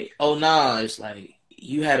 It's like, oh, nah, it's like,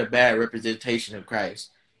 you had a bad representation of Christ.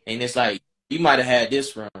 And it's like, you might have had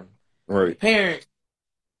this from your parents.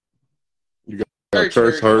 You got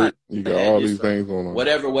church hurt. You got all these things going on.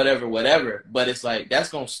 Whatever. But it's like, that's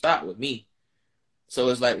going to stop with me. So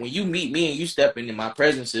it's like, when you meet me and you step into my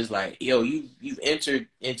presence, it's like, yo, you've entered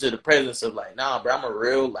into the presence of like, nah, bro, I'm a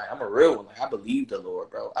real one. Like, I believe the Lord,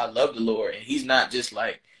 bro. I love the Lord. And he's not just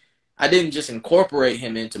like, I didn't just incorporate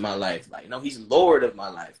him into my life. Like, no, he's Lord of my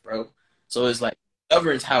life, bro. So it's like, he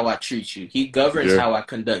governs how I treat you. He governs how I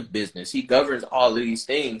conduct business. He governs all of these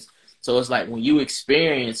things. So it's like, when you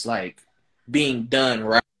experience like being done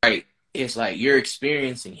right, it's like you're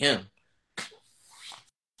experiencing him.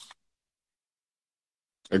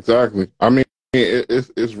 Exactly. I mean,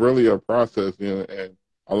 it's really a process, you know, and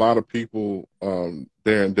a lot of people,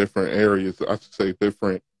 they're in different areas. I should say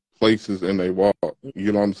different places in their walk.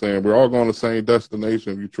 You know what I'm saying? We're all going to the same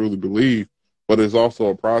destination if you truly believe, but it's also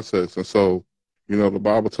a process. And so, you know, the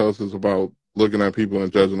Bible tells us about looking at people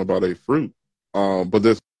and judging about a fruit. But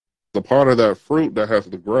there's a part of that fruit that has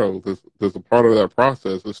to grow. There's a part of that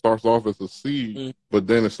process. It starts off as a seed, but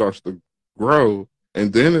then it starts to grow,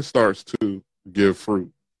 and then it starts to give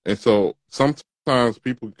fruit. And so sometimes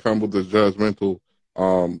people come with this judgmental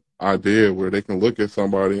idea where they can look at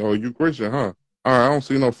somebody, oh, you Christian, huh? All right, I don't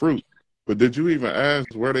see no fruit. But did you even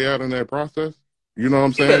ask where they at in that process? You know what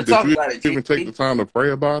I'm saying? Did you even take the time to pray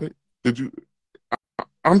about it? Did you?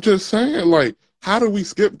 I'm just saying, like, how do we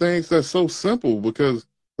skip things that's so simple? Because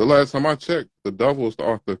the last time I checked, the devil is the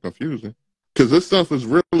author of confusion. Because this stuff is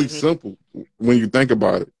really simple when you think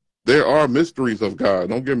about it. There are mysteries of God.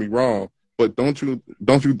 Don't get me wrong, but don't you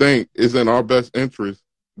think it's in our best interest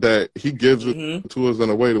that He gives it to us in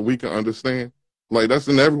a way that we can understand? Like, that's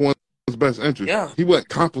in everyone's best interest. Yeah. He wasn't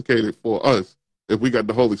complicated for us if we got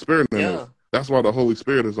the Holy Spirit in us. That's why the Holy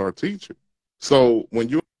Spirit is our teacher. So when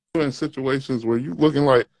you're in situations where you're looking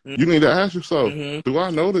like, you need to ask yourself, do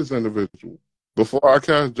I know this individual? Before I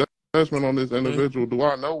cast judgment on this individual, do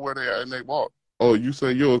I know where they are in their walk? Oh, you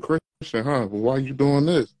say you're a Christian, huh? Well, why are you doing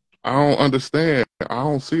this? I don't understand. I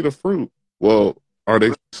don't see the fruit. Well, are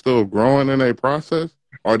they still growing in a process?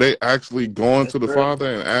 Are they actually going to the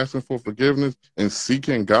Father and asking for forgiveness and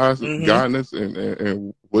seeking God's guidance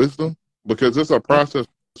and wisdom? Because it's a process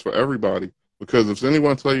for everybody. Because if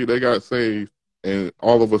anyone tell you they got saved and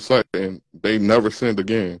all of a sudden they never sinned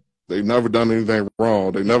again, they never done anything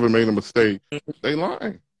wrong, they never made a mistake, they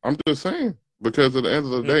lying. I'm just saying. Because at the end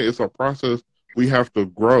of the day, it's a process. We have to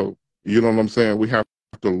grow. You know what I'm saying? We have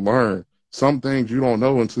to learn. Some things you don't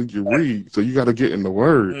know until you read. So you got to get in the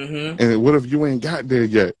Word. And what if you ain't got there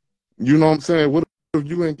yet? You know what I'm saying? What if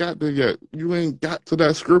you ain't got there yet? You ain't got to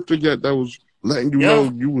that scripture yet that was letting you know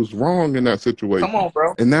you was wrong in that situation. Come on,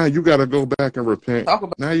 bro. And now you got to go back and repent.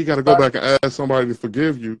 Now you got to go back and ask somebody to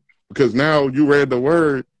forgive you because now you read the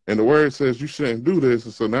Word and the Word says you shouldn't do this.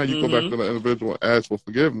 And so now you go back to the individual and ask for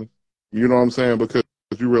forgiveness. You know what I'm saying? Because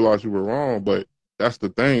you realize you were wrong. But that's the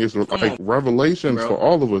thing. It's like revelations for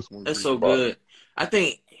all of us. That's so good. I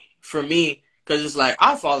think for me, because it's like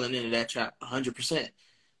I've fallen into that trap 100%.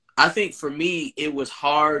 I think for me, it was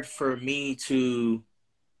hard for me to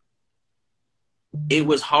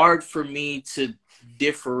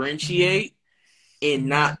differentiate and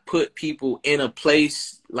not put people in a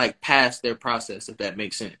place like past their process, if that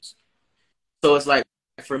makes sense. So it's like,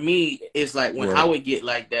 for me, it's like when I would get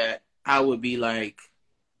like that, I would be like,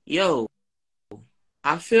 yo,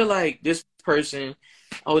 I feel like this person,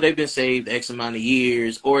 oh, they've been saved X amount of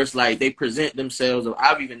years, or it's like they present themselves, or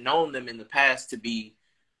I've even known them in the past to be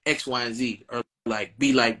X, Y, and Z, or like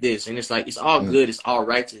be like this. And it's like, it's all good, it's all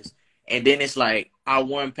righteous. And then it's like, I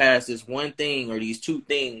won past this one thing or these two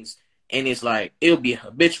things, and it's like, it'll be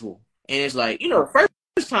habitual. And it's like, you know, first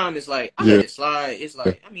time it's like, I let it slide. It's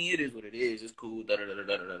like, I mean, it is what it is. It's cool,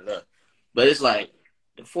 da-da-da-da-da-da-da. But it's like,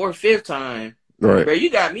 the fourth, fifth time, bro, you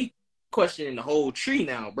got me questioning the whole tree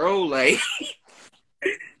now, bro. Like,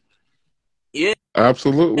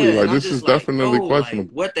 absolutely. Like, this is like, definitely questionable.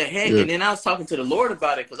 Like, what the heck? And then I was talking to the Lord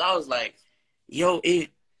about it because I was like, yo, it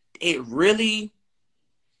really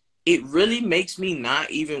makes me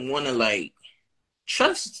not even want to like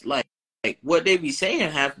trust like what they be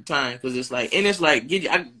saying half the time, because it's like, and it's like,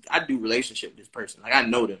 I do relationship with this person, like I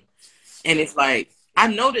know them, and it's like I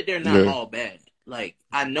know that they're not all bad. Like,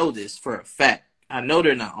 I know this for a fact. I know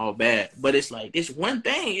they're not all bad, but it's like this one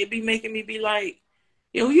thing, it be making me be like,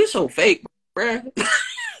 yo, you so fake, bruh.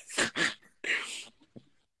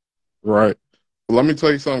 Right. Well, let me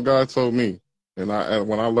tell you something God told me. And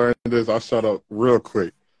when I learned this, I shut up real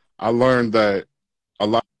quick. I learned that a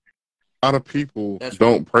lot of people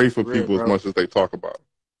don't pray for people as much as they talk about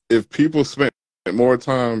it. If people spend more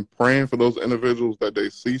time praying for those individuals that they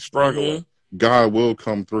see struggling, God will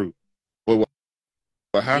come through. But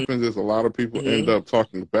what happens is a lot of people end up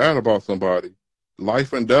talking bad about somebody.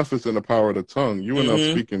 Life and death is in the power of the tongue. You end up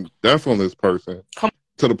speaking death on this person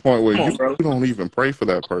to the point where you don't even pray for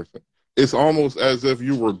that person. It's almost as if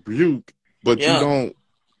you rebuke, but you don't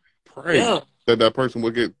pray that person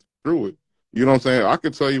will get through it. You know what I'm saying? I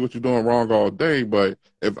could tell you what you're doing wrong all day, but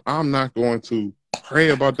if I'm not going to pray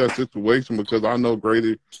about that situation because I know greater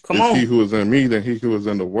is He who is in me than he who is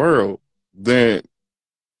in the world, then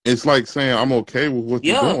it's like saying I'm okay with what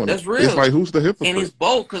you're doing. That's real. It's like, who's the hypocrite? And it's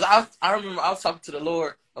both, because I remember I was talking to the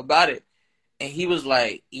Lord about it, and He was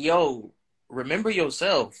like, yo, remember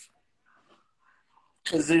yourself.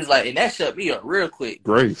 Because it's like, and that shut me up real quick.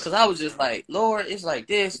 Grace. Because I was just like, Lord, it's like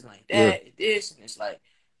this and like that and this, and it's like,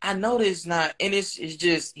 I know this not, and it's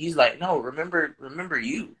just, he's like, no, remember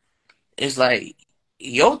you. It's like,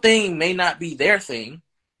 your thing may not be their thing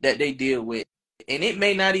that they deal with, and it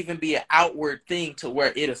may not even be an outward thing to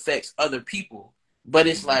where it affects other people. But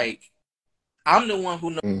it's like, I'm the one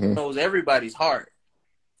who knows everybody's heart.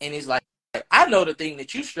 And it's like, I know the thing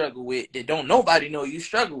that you struggle with that don't nobody know you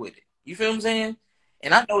struggle with it. You feel what I'm saying?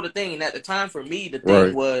 And I know the thing, and at the time for me, the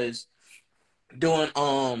thing was doing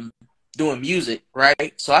music,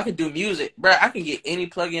 right? So I can do music, bro. I can get any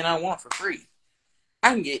plugin I want for free.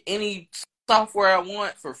 I can get any software I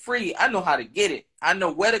want for free. I know how to get it. I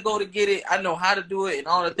know where to go to get it. I know how to do it and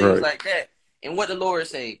all the things like that. And what the Lord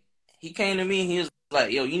say, he came to me and he was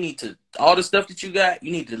like, yo, you need to, all the stuff that you got,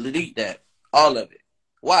 you need to delete that. All of it.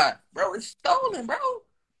 Why? Bro, it's stolen, bro.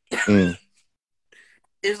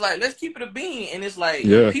 It's like, let's keep it a bean. And it's like,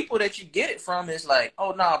 the people that you get it from is like,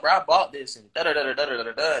 oh, nah, bro, I bought this and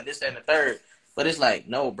da-da-da-da-da-da-da, this, that, and the third. But it's like,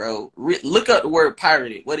 no, bro. Look up the word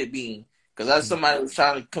pirated, what it mean. Because somebody was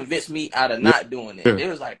trying to convince me out of not doing it. It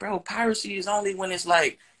was like, bro, piracy is only when it's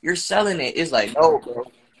like, you're selling it. It's like, no, bro.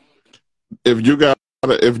 If you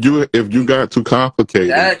got too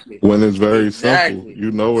complicated when it's very simple,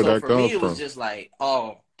 you know where that comes from. So for me, it was just like,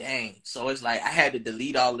 oh, dang. So it's like, I had to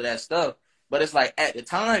delete all of that stuff. But it's like, at the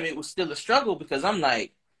time, it was still a struggle because I'm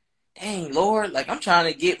like, dang, Lord, like, I'm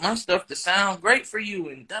trying to get my stuff to sound great for you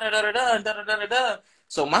and da-da-da-da-da, da-da-da-da-da.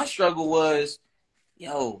 So my struggle was,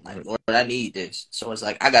 yo, like, Lord, I need this. So it's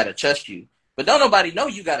like, I got to trust you. But don't nobody know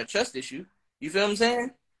you got a trust issue. You feel what I'm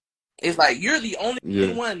saying? It's like, you're the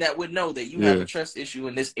only one that would know that you have a trust issue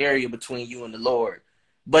in this area between you and the Lord.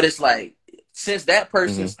 But it's like, since that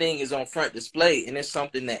person's thing is on front display and it's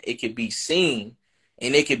something that it could be seen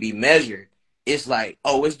and it could be measured, it's like,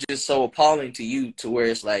 oh, it's just so appalling to you to where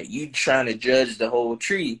it's like, you trying to judge the whole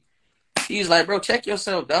tree. He's like, bro, check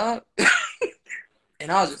yourself, dog.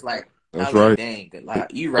 And I was just like, dang,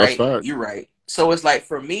 like, you right, you right. So it's like,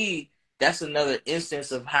 for me, that's another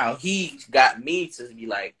instance of how he got me to be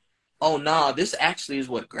like, oh, no, this actually is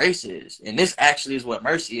what grace is. And this actually is what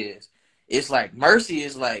mercy is. It's like, mercy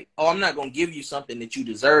is like, oh, I'm not going to give you something that you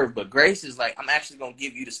deserve. But grace is like, I'm actually going to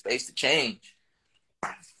give you the space to change.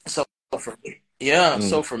 So for me,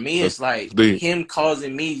 so for me, it's like him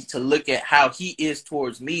causing me to look at how he is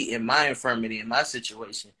towards me in my infirmity, in my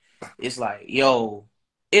situation. It's like, yo,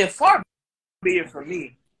 if far be it from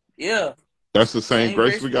me, that's the same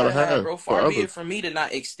grace we gotta have, bro. Far be it from me to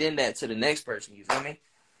not extend that to the next person. You feel me?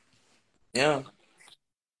 Yeah.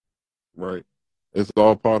 Right. It's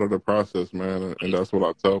all part of the process, man, and that's what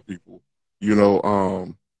I tell people. You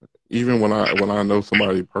know, even when I know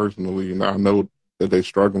somebody personally and I know that they're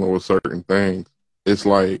struggling with certain things, it's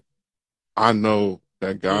like, I know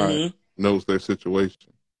that God knows their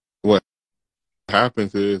situation. What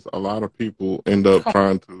happens is a lot of people end up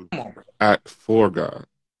trying to act for God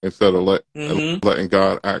instead of letting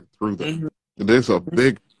God act through them. There's a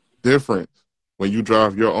big difference when you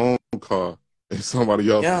drive your own car and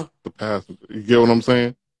somebody else is the passenger. You get what I'm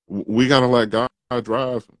saying? We got to let God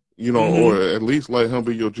drive, you know, or at least let him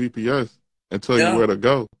be your GPS and tell you where to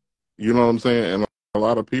go. You know what I'm saying? And a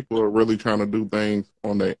lot of people are really trying to do things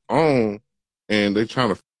on their own, and they're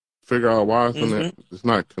trying to figure out why it's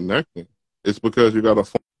not connecting. It's because you got a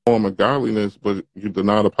form of godliness, but you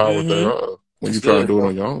deny the power thereof when you try to do it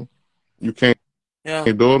on your own. You can't do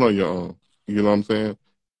it on your own. You know what I'm saying?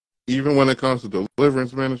 Even when it comes to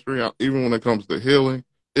deliverance ministry, even when it comes to healing,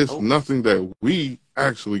 it's nothing that we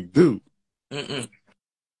actually do. You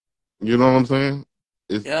know what I'm saying?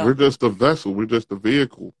 We're just a vessel. We're just a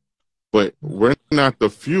vehicle. But we're not the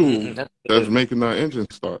fuel that's making our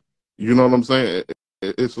engine start. You know what I'm saying?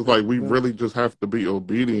 It's like we really just have to be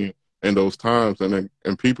obedient in those times. And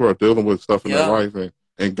people are dealing with stuff in their life,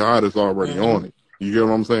 and God is already on it. You get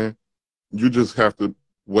what I'm saying? You just have to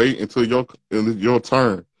wait until your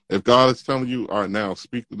turn. If God is telling you, all right, now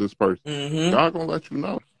speak to this person, God gonna let you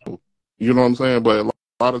know. You know what I'm saying? But a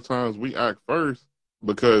lot of times we act first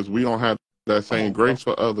because we don't have that same grace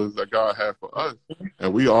for others that God had for us,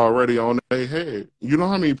 and we already on their head. You know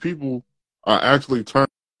how many people are actually turned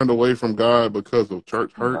away from God because of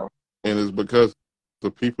church hurt, and it's because the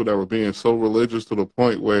people that were being so religious to the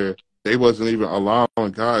point where they wasn't even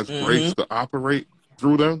allowing God's grace to operate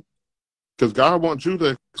through them. Because God wants you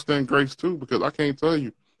to extend grace too. Because I can't tell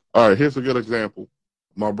you. All right, here's a good example.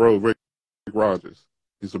 My bro Rick Rogers.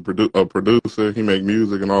 He's a producer. He make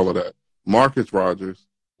music and all of that. Marcus Rogers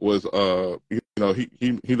was you know,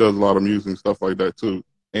 he does a lot of music and stuff like that too.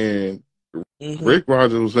 And Rick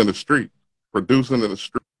Rogers was in the street, producing in the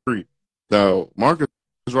street. Now Marcus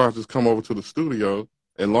Rogers come over to the studio,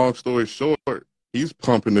 and long story short, he's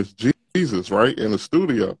pumping this Jesus, right, in the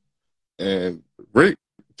studio. And Rick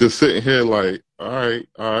just sitting here like, all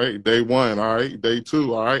right, day one, all right, day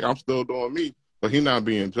two, all right, I'm still doing me. But he not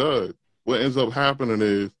being judged. What ends up happening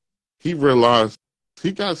is he realized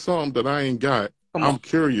he got something that I ain't got. Come I'm on.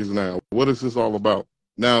 curious now. What is this all about?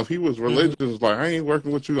 Now, if he was religious, like, I ain't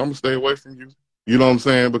working with you, I'm going to stay away from you. You know what I'm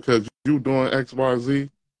saying? Because you doing X, Y, Z,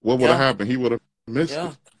 what would have Yeah. happened? He would have missed Yeah.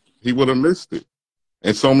 it. He would have missed it.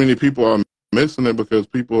 And so many people are missing it because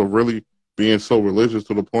people are really being so religious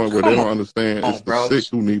to the point where they Come don't understand it's on, the bro. sick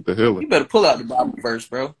who need the healing. You better pull out the Bible verse,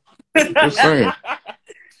 bro. I'm just saying.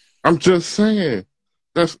 I'm just saying.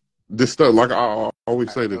 That's this stuff. Like I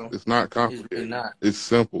always say, this Bro, it's not it's really complicated. not. It's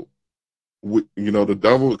simple. The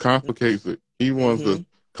devil complicates it. He wants to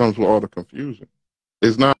comes with all the confusion.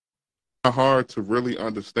 It's not hard to really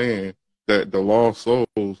understand that the lost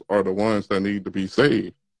souls are the ones that need to be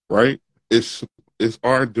saved, right? It's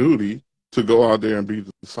our duty to go out there and be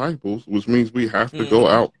the disciples, which means we have to go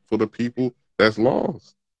out for the people that's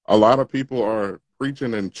lost. A lot of people are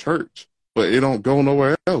preaching in church, but it don't go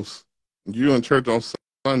nowhere else. You in church on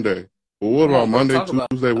Sunday, but what Come about on, bro. Monday, Talk about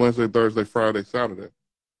Tuesday, Wednesday, Thursday, Friday, Saturday?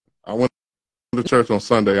 I went to church on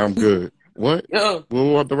Sunday. I'm good. What? yo. Well,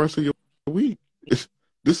 what about the rest of your week?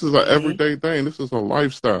 This is an everyday thing. This is a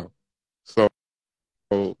lifestyle. So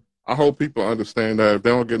I hope people understand that. If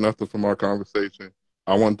they don't get nothing from our conversation,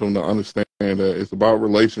 I want them to understand that it's about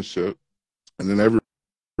relationship. And in every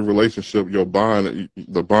relationship, your bond,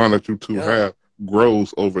 the bond that you two have,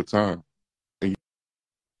 grows over time. And,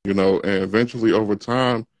 and eventually over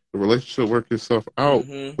time, the relationship works itself out,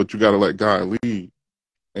 but you got to let God lead.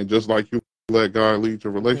 And just like you let God lead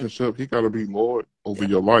your relationship, he got to be Lord over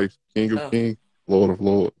your life, King of Kings, Lord of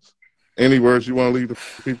Lords. Any words you want to leave the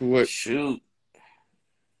people with? Shoot.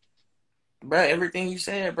 Bro, everything you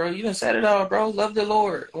said, bro, you done said it all, bro. Love the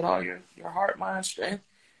Lord with all your heart, mind, strength.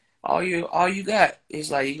 All you got.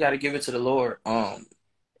 It's like you got to give it to the Lord.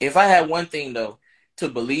 If I had one thing though to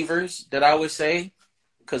believers that I would say,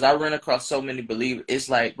 because I run across so many believers, it's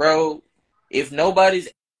like, bro, if nobody's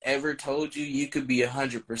ever told you you could be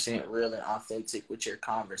 100% real and authentic with your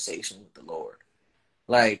conversation with the Lord,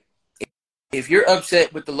 like if you're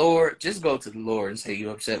upset with the Lord, just go to the Lord and say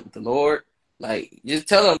you're upset with the Lord. Like, just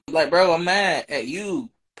tell him, like, bro, I'm mad at you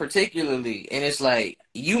particularly. And it's like,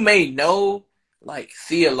 you may know, like,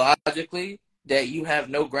 theologically that you have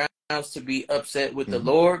no grounds to be upset with the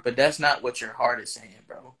Lord, but that's not what your heart is saying,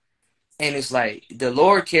 bro. And it's like, the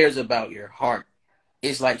Lord cares about your heart.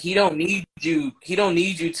 It's like, he don't need you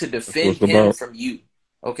to defend him from you.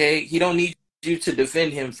 Okay? He don't need you to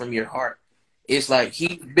defend him from your heart. It's like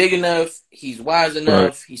he's big enough, he's wise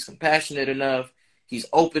enough, he's compassionate enough, he's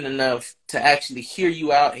open enough to actually hear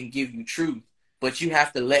you out and give you truth. But you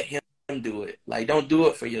have to let him do it. Like, don't do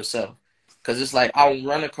it for yourself. Because it's like I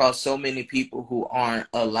run across so many people who aren't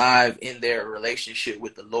alive in their relationship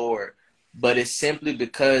with the Lord, but it's simply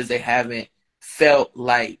because they haven't felt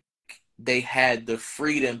like they had the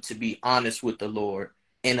freedom to be honest with the Lord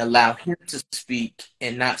and allow him to speak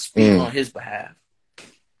and not speak on his behalf.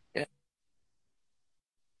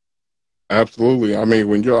 Absolutely. I mean,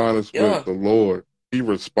 when you're honest with the Lord, he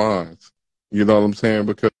responds. You know what I'm saying?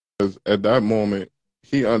 Because at that moment,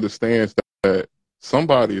 he understands that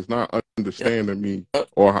somebody is not understanding me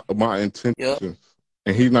or my intentions.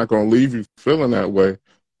 And he's not going to leave you feeling that way.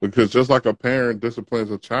 Because just like a parent disciplines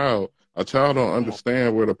a child don't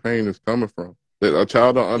understand where the pain is coming from. That a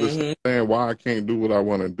child don't understand why I can't do what I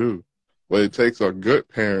want to do. But it takes a good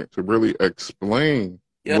parent to really explain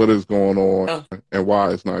what is going on and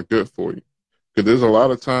why it's not good for you. Because there's a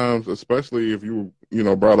lot of times, especially if you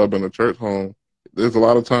brought up in a church home, there's a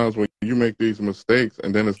lot of times when you make these mistakes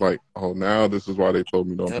and then it's like, oh, now this is why they told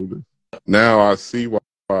me don't do this. Now I see why.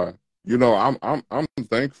 I'm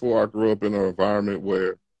thankful I grew up in an environment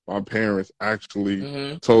where my parents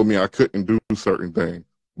actually told me I couldn't do certain things.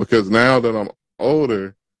 Because now that I'm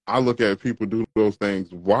older, I look at people do those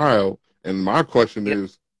things wild, and my question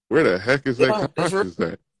is, where the heck is their conscience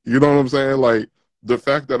at? You know what I'm saying? Like, the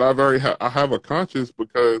fact that I have a conscience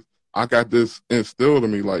because I got this instilled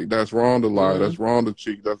in me, like, that's wrong to lie, that's wrong to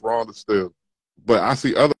cheat, that's wrong to steal. But I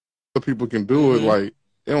see other people can do it, like,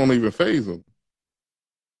 it don't even faze them.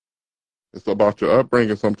 It's about your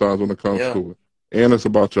upbringing sometimes when it comes to it. And it's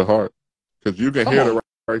about your heart. Because you can hear the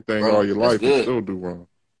right thing all your life and still do wrong.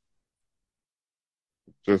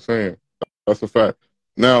 Just saying. That's a fact.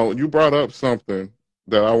 Now, you brought up something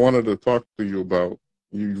that I wanted to talk to you about.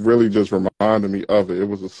 You really just reminded me of it. It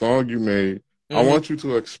was a song you made. I want you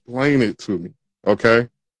to explain it to me, okay?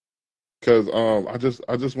 Because I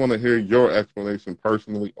just want to hear your explanation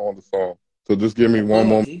personally on the song. So just give me one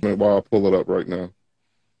moment while I pull it up right now.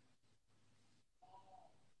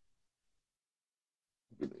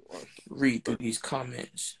 read through these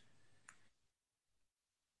comments.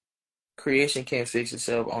 Creation can't fix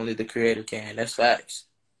itself. Only the creator can. That's facts.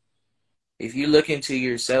 If you look into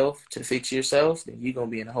yourself to fix yourself, then you're going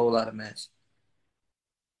to be in a whole lot of mess.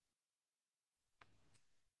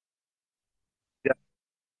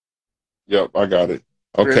 Yep, I got it.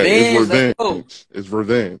 Okay, it's Revenge. Let's revenge. go. It's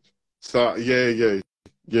revenge. So yeah.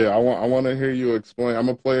 I want to hear you explain. I'm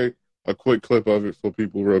gonna play a quick clip of it for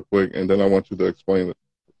people real quick, and then I want you to explain it.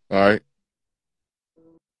 All right.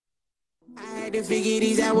 I had to figure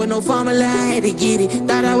these out with no formula, I had to get it.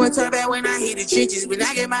 Thought I would turn back when I hit the trenches. When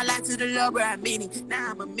I gave my life to the Lord, bro, I mean it.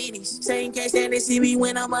 Now I'm a menace. Saying can't stand to see me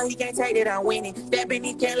when I'm up, he can't take it, I'm winning. Stepping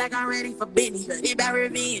in can like I'm ready for business. But it about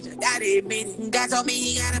revenge, I gotta admit it. God told me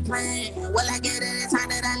he got a plan. Well, I get it the time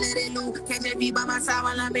that I let it loose. Catch that beat by my side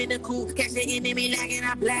while I'm in the cool. Catch the enemy lagging,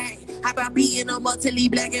 I'm black. How about beating them up till he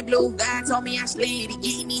black and blue? God told me I slid, he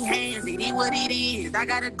gave me hands. It is what it is. I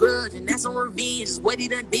got a grudge, and that's on revenge. It's what he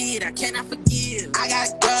done did, I cannot forgive. I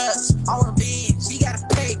got drugs on revenge. He gotta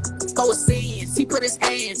pay. Go with sins. He put his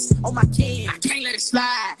hands on my kin. I can't let it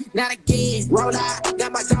slide. Not again. Roll out.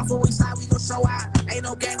 Got my dog for inside. We gon' show out. Ain't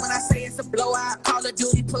no game when I say it's a blowout. Call of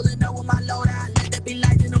Duty pulling up with my load out. Let there be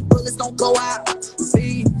light and them bullets don't go out.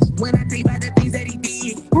 See, when I think about the things that he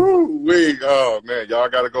did. Oh man, y'all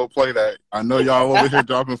gotta go play that. I know y'all over here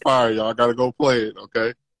dropping fire. Y'all gotta go play it.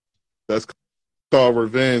 Okay, that's called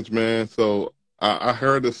Revenge, man. So I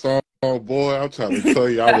heard the song. Oh boy, I'm trying to tell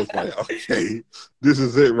you, I was like, okay, this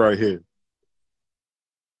is it right here.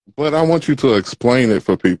 But I want you to explain it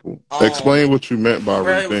for people. Explain what you meant by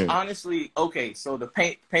revenge. Honestly, okay, so to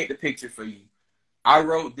paint the picture for you, I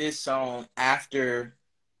wrote this song after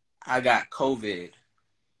I got COVID,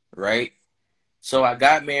 right? So I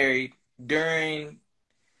got married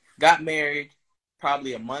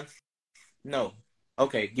probably a month. No,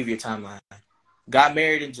 okay, give you a timeline. Got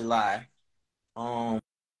married in July.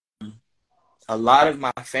 A lot of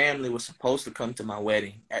my family was supposed to come to my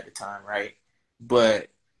wedding at the time, right? But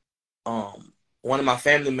one of my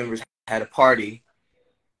family members had a party.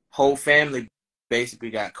 Whole family basically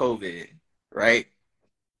got COVID, right?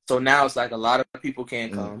 So now it's like a lot of people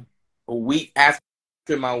can't come. A week after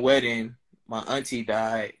my wedding, my auntie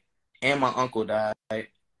died and my uncle died.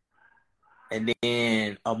 And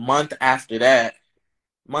then a month after that,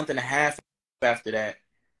 month and a half after that,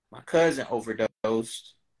 my cousin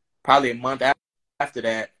overdosed. Probably a month after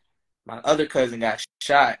that, my other cousin got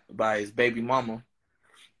shot by his baby mama.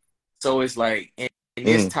 So it's like in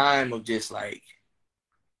this time of just like,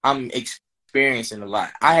 I'm experiencing a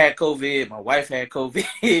lot. I had COVID. My wife had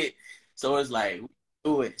COVID. So it's like,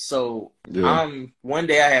 do it. So one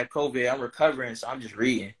day I had COVID. I'm recovering. So I'm just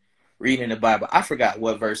reading the Bible. I forgot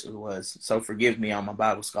what verse it was. So forgive me, all my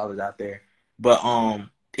Bible scholars out there. But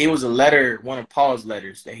it was a letter, one of Paul's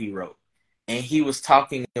letters that he wrote. And he was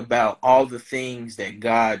talking about all the things that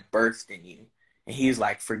God birthed in you. And he's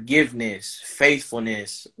like forgiveness,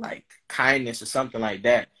 faithfulness, like kindness or something like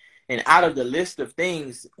that. And out of the list of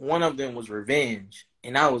things, one of them was revenge.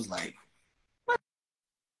 And I was like, what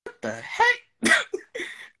the heck?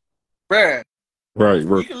 Bruh. Right.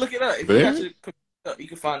 You can look it up. If you got your computer up, you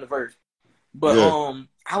can find the verse. But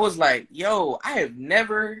I was like, yo, I've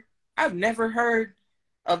never heard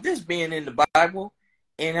of this being in the Bible.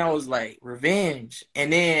 And I was like, revenge.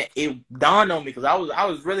 And then it dawned on me because I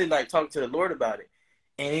was really like talking to the Lord about it.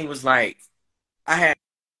 And he was like, I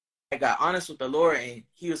got honest with the Lord, and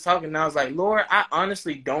he was talking, and I was like, Lord, I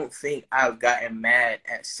honestly don't think I've gotten mad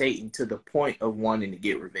at Satan to the point of wanting to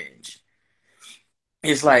get revenge.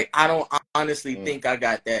 It's like, I don't honestly think I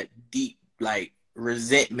got that deep, like,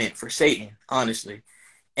 resentment for Satan, honestly.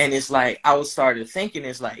 And it's like, I was started thinking,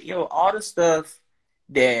 it's like, yo, all the stuff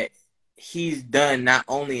that he's done not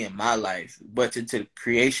only in my life, but to the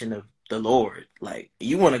creation of the Lord. Like,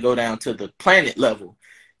 you want to go down to the planet level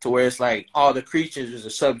to where it's like all the creatures are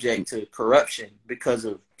subject to corruption because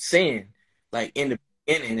of sin. Like in the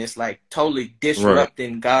beginning, it's like totally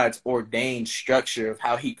disrupting God's ordained structure of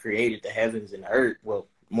how he created the heavens and the earth. Well,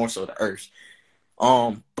 more so the earth.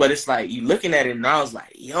 But it's like you looking at it and I was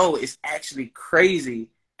like, yo, it's actually crazy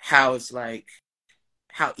how it's like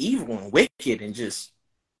how evil and wicked and just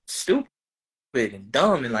stupid and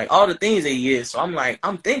dumb and like all the things that he is. So I'm like,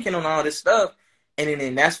 I'm thinking on all this stuff, and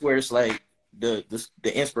then that's where it's like the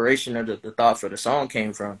inspiration or the thought for the song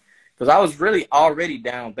came from, because I was really already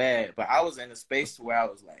down bad, but I was in a space where I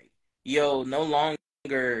was like, yo, no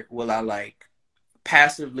longer will I like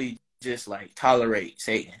passively just like tolerate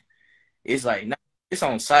Satan. It's like, no, it's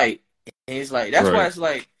on sight, and it's like that's why it's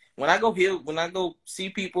like when I go see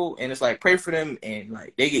people and it's like pray for them and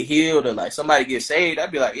like they get healed or like somebody gets saved,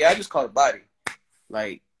 I'd be like, yeah, I just caught a body.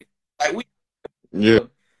 Like Like we, Yeah,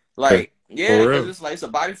 like yeah, for because real, it's like it's a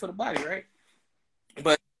body for the body, right?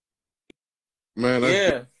 But man. That's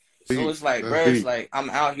yeah, so deep. it's like, That's bro, it's deep. like I'm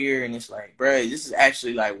out here, and it's like, bro, this is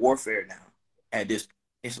actually like warfare now. At this,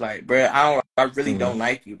 it's like, bro, I really Mm-hmm. don't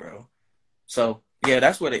like you, bro. So yeah,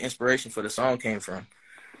 that's where the inspiration for the song came from.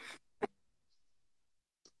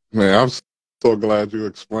 Man, I'm so glad you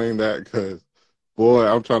explained that because, boy,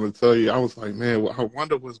 I'm trying to tell you, I was like, man, I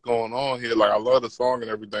wonder what's going on here. Like, I love the song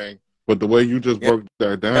and everything, but the way you just Yeah, broke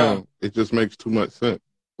that yeah, down, it just makes too much sense.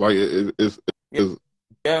 Like, yeah, it's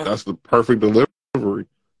yeah. that's the perfect delivery.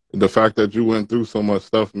 The fact that you went through so much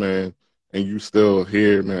stuff, man, and you still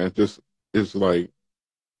here, man, just it's like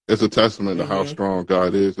it's a testament to how Mm-hmm. strong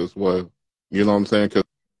God is as well. You know what I'm saying? Because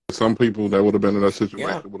some people that would have been in that Yeah.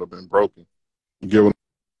 situation would have been broken. You get what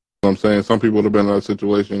I'm saying? Some people would have been in that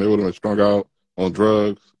situation. They would have been strung out on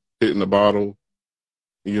drugs, hitting the bottle.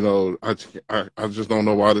 You know, I just don't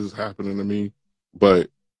know why this is happening to me. But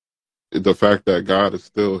the fact that God is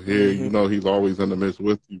still here, Mm-hmm. you know, He's always in the midst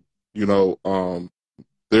with you. You know,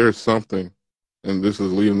 there's something, and this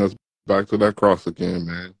is leading us back to that cross again,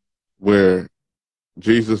 man, where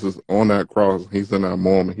Jesus is on that cross. He's in that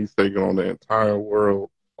moment. He's taking on the entire world,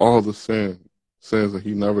 all the sins that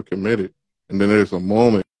he never committed. And then there's a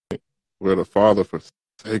moment where the Father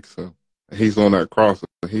forsakes him. And he's on that cross,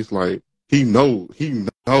 and he's like, he know,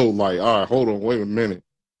 like, all right, hold on, wait a minute.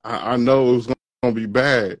 I know it was going to be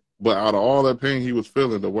bad, but out of all that pain he was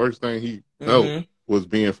feeling, the worst thing he felt Mm-hmm. was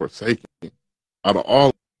being forsaken. Out of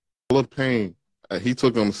all the pain, he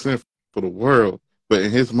took on sin for the world, but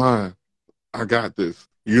in his mind, I got this,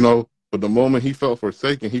 you know. But the moment he felt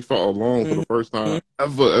forsaken, he felt alone for the first Mm-hmm. time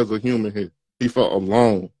ever as a human here. He felt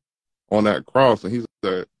alone on that cross, and he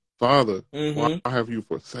said, Father, why Mm-hmm. have you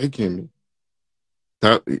forsaken me?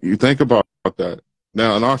 That you think about that.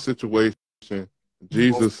 Now in our situation,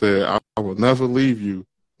 Jesus said, I will never leave you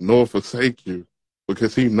nor forsake you,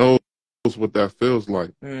 because he knows what that feels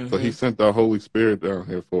like. So he Mm-hmm. sent the Holy Spirit down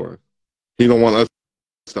here for us. He don't want us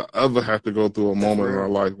to ever have to go through a That's moment in our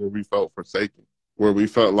real. life where we felt forsaken, where we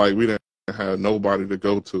felt like we didn't have nobody to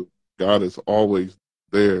go to. God is always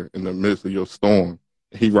there in the midst of your storm.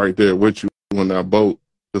 He right there with you in that boat,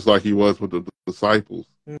 just like he was with the disciples.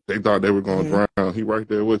 They thought they were going Mm-hmm. to drown. He right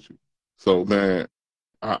there with you. So, man,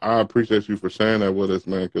 I appreciate you for sharing that with us,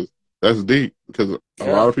 man, because that's deep. Because a lot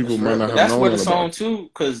Yeah, of people that's might real. not But have that's known where the that about song too,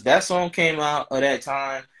 because that song came out at that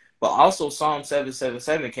time, but also Psalm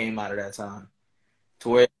 777 came out at that time. To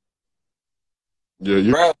where, you.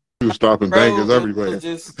 Yeah, bro, you was stopping bro, bangers it was everywhere.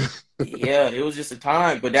 just, yeah, it was just a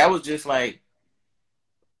time. But that was just like,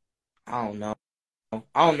 I don't know.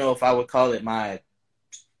 I don't know if I would call it my,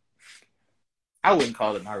 I wouldn't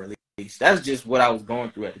call it my release. That's just what I was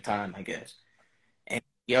going through at the time, I guess. And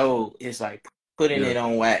yo, it's like putting Yeah, it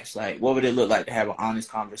on wax. Like, what would it look like to have an honest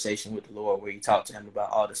conversation with the Lord where you talk to him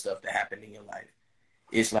about all the stuff that happened in your life?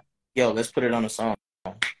 It's like, yo, let's put it on a song.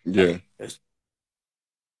 yeah. Like,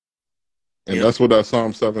 And yeah. that's what that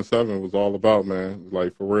Psalm 7:7 was all about, man.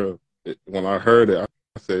 Like for real. When I heard it,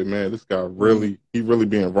 I said, man, this guy Mm-hmm. he really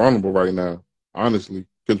being vulnerable right now, honestly.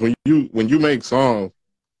 Because when you make songs,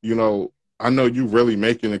 you know, I know you really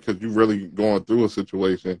making it because you really going through a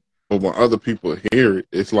situation. But when other people hear it,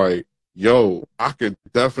 it's like, yo, I could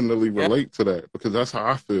definitely Yeah. relate to that because that's how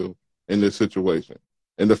I feel in this situation.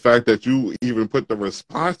 And the fact that you even put the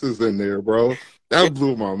responses in there, bro, Yeah. that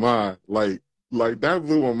blew my mind. Like that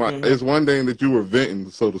blew my mind. Mm-hmm. It's one thing that you were venting,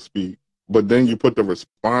 so to speak, but then you put the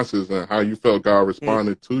responses and how you felt God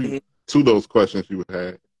responded to you, Mm-hmm. to those questions you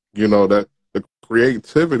had. You know that the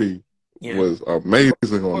creativity Yeah. was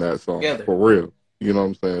amazing on that song, Together. for real. You know what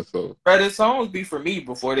I'm saying? So Bro, the songs be for me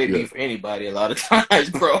before they yeah, be for anybody a lot of times,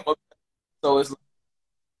 bro. So it's like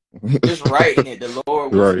just writing it. The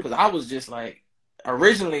Lord was, right. because I was just like,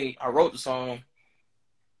 originally I wrote the song.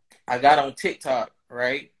 I got on TikTok,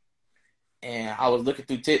 right? And I was looking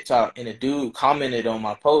through TikTok, and a dude commented on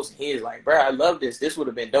my post, and he was like, "Bro, I love this. This would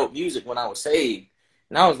have been dope music when I was saved."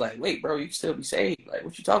 And I was like, "Wait, bro, you can still be saved? Like,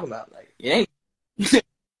 what you talking about? Like, it ain't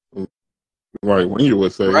Right. When you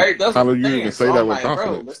would say, right." That's how what do I'm you even saying. So say that I'm with like, "Bro,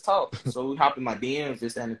 confidence? let's talk." So we hop in my DMs,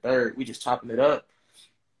 this and the third. We just chopping it up.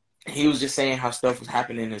 And he was just saying how stuff was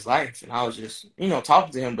happening in his life, and I was just,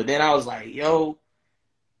 talking to him. But then I was like, "Yo,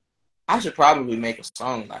 I should probably make a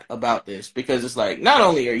song like about this because it's like not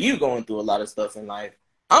only are you going through a lot of stuff in life,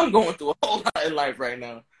 I'm going through a whole lot in life right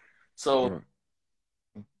now." So Right.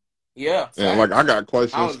 yeah, And like I facts. got I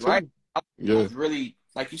questions was right. too. I Yeah, was really,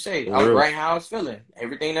 like you say, for I was real. writing how I was feeling.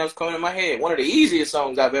 Everything that was coming in my head. One of the easiest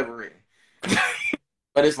songs I've ever written.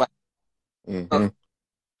 But it's like, Hmm.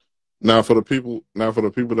 Now for the people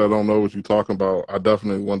that don't know what you're talking about, I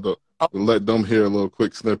definitely let them hear a little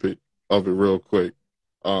quick snippet of it real quick,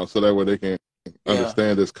 so that way they can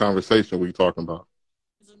understand this conversation we talking about.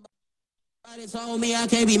 Somebody told me I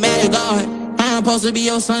can't be mad at God. I'm supposed to be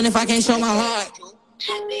your son if I can't show my heart.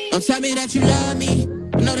 Don't tell me that you love me.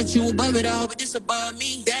 I know that you above it all, but this above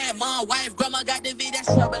me. Dad, mom, wife, grandma got the vid,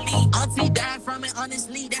 that's troubling. Auntie died from it,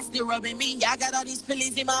 honestly, that's still rubbing me. I got all these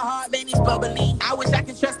feelings in my heart, man, it's bubbling. I wish I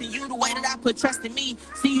could trust in you the way that I put trust in me.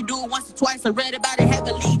 See you do it once or twice, I read about it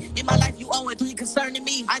heavily. In my life, you owe it 3 concerning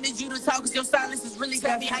me. I need you to talk, cause your silence is really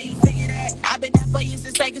tell me how you figure that. I've been there for you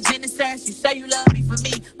since like a Genesis. You say you love me for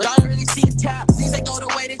me, but all I really see is tap. Things ain't go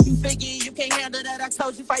the way that you figure. You can't handle that. I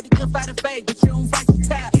told you fight the good fight of faith, but you don't fight the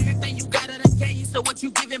tap. Everything you got, I done gave you, so what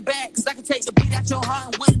you giving back? Cause I can take the beat out your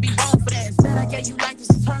heart and wouldn't be wrong for that. Instead, I gave you like this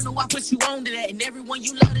eternal, I put you on to that. And everyone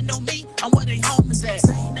you love to know me, I'm where they home is at.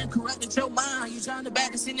 Saying nothing corrupted your mind. You trying to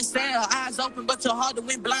Baptist in the cell. Eyes open, but your heart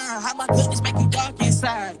went blind. How my goodness make you dark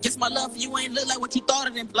inside? Guess my love for you ain't look like what you thought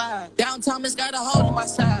it implied. Down Thomas got a hole in my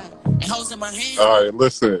side and holes in my hand. All right,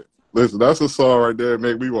 listen, that's a song right there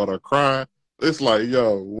make me want to cry. It's like,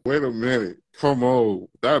 yo, wait a minute. Come on.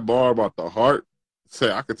 That bar about the heart,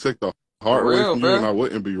 say I could take the heart away from you and I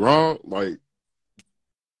wouldn't be wrong. Like,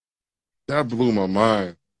 that blew my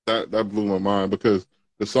mind. That blew my mind because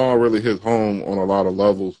the song really hits home on a lot of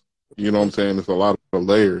levels. You know what I'm saying? There's a lot of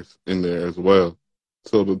layers in there as well.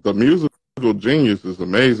 So the musical genius is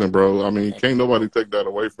amazing, bro. I mean, can't nobody take that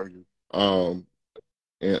away from you.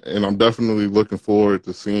 And I'm definitely looking forward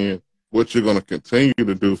to seeing what you're going to continue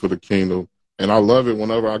to do for the kingdom. And I love it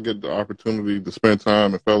whenever I get the opportunity to spend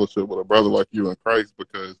time and fellowship with a brother like you in Christ,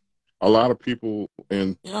 because a lot of people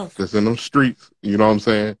that's in them streets, you know what I'm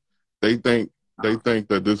saying, they think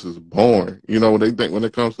that this is boring. You know, they think when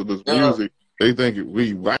it comes to this music, they think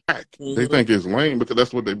we whack. They think it's lame because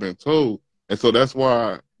that's what they've been told. And so that's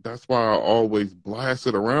why I always blast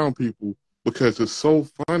it around people, because it's so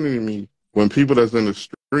funny to me when people that's in the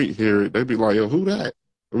street hear it. They be like, yo, who that?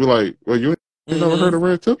 They be like, well, you ain't never heard of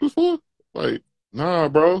Red Tip before? Like, nah,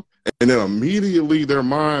 bro. And then immediately their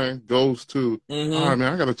mind goes to, all right,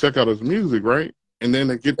 man, I got to check out his music, right? And then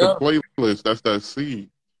they get the playlist. That's that seed.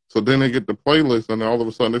 So then they get the playlist, and then all of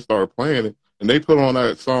a sudden they start playing it, and they put on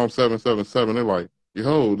that Psalm 777. They're like,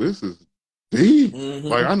 yo, this is deep.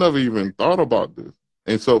 Like, I never even thought about this.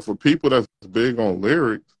 And so for people that's big on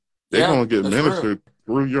lyrics, they're going to get ministered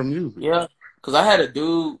through your music. Yeah, because I had a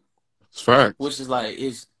dude, it's fact, which is like,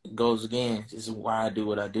 it goes again, this is why I do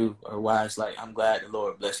what I do, or why it's like, I'm glad the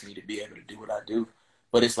Lord blessed me to be able to do what I do.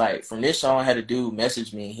 But it's like, from this song, I had a dude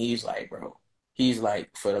message me, and he's like, bro,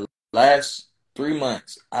 for the last 3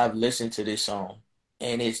 months, I've listened to this song,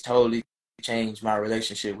 and it's totally changed my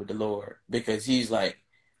relationship with the Lord. Because he's like,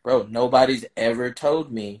 bro, nobody's ever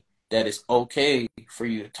told me that it's okay for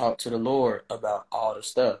you to talk to the Lord about all the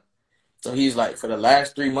stuff. So he's like, for the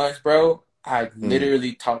last 3 months, bro, I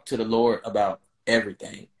literally talked to the Lord about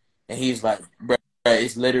everything. And he's like, bro,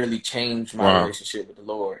 it's literally changed my relationship with the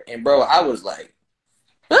Lord. And bro, I was like,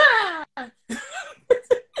 ah!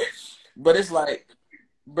 But it's like,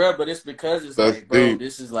 bro, but it's because it's that's like, bro, deep.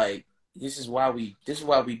 This is why we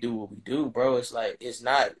do what we do, bro. It's like, it's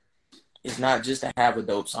not just to have a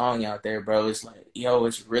dope song out there, bro. It's like, yo,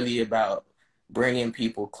 it's really about bringing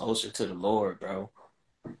people closer to the Lord, bro.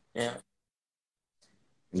 Yeah.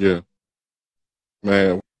 Yeah.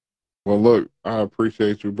 Man, well, look, I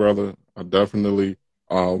appreciate you, brother. I definitely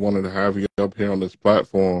wanted to have you up here on this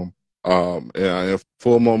platform. And in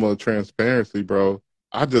full moment of transparency, bro,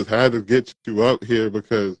 I just had to get you up here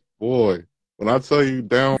because, boy, when I tell you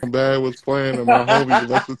Down Bad was playing and my homie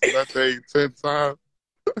listened to that thing 10 times,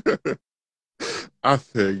 I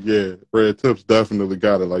said, yeah, Red Tips definitely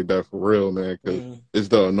got it like that for real, man, because it's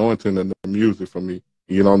the anointing and the music for me.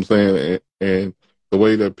 You know what I'm saying? And the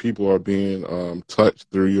way that people are being touched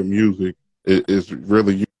through your music is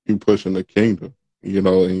really you pushing the kingdom, you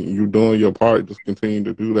know, and you doing your part. Just continue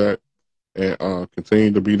to do that and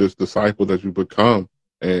continue to be this disciple that you become.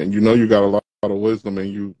 And you know you got a lot of wisdom,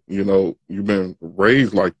 and you know you've been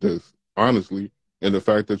raised like this, honestly. And the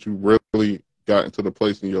fact that you really got into the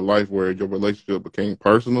place in your life where your relationship became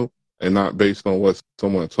personal and not based on what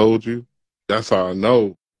someone told you, that's how I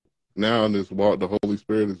know now in this walk the Holy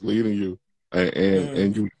Spirit is leading you,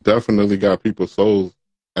 and you definitely got people's souls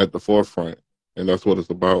at the forefront, and that's what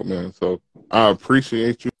it's about, man. So I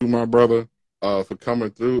appreciate you, my brother, for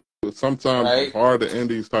coming through. Sometimes it's hard to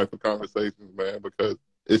end these type of conversations, man, because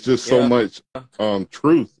it's just so much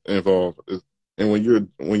truth involved. And when you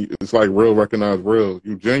it's like real recognize real,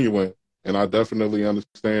 you genuine. And I definitely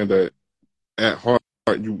understand that at heart,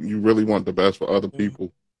 you really want the best for other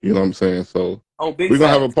people. You know what I'm saying? So Oh, big we're going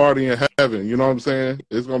to have a facts. party in heaven. You know what I'm saying?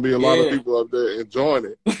 It's going to be a lot of Yeah. people up there enjoying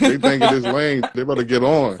it. They think it is lame. They better get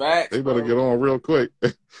on. Facts, They better bro. get on real quick.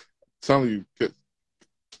 Telling you,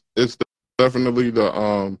 it's definitely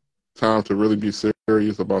the time to really be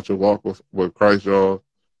serious about your walk with Christ, y'all.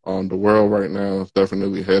 The world right now is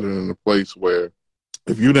definitely headed in a place where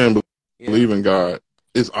if you didn't believe in God,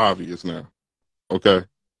 it's obvious now. Okay,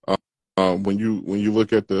 when you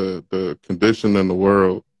look at the condition in the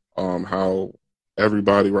world, how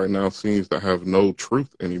everybody right now seems to have no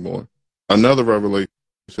truth anymore. Another revelation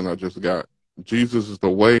I just got: Jesus is the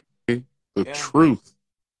way, the truth,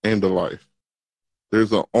 and the life.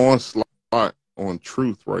 There's an onslaught on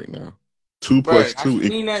truth right now. 2 plus 2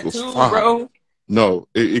 equals 5. Bro. No,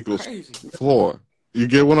 it equals 4. You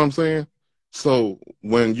get what I'm saying? So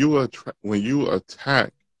when you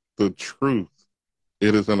attack the truth,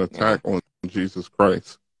 it is an attack on Jesus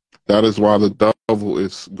Christ. That is why the devil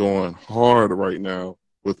is going hard right now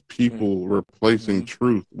with people replacing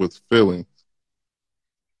truth with feelings.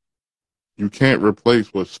 You can't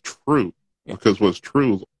replace what's true because what's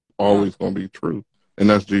true is always going to be true, and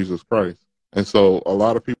that's Jesus Christ. And so a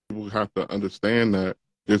lot of people have to understand that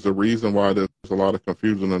there's a reason why there's a lot of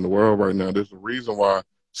confusion in the world right now. There's a reason why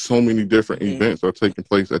so many different events are taking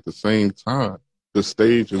place at the same time. The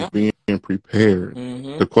stage is being prepared.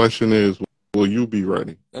 The question is, will you be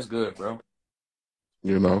ready? That's good, bro.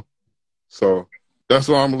 You know? So that's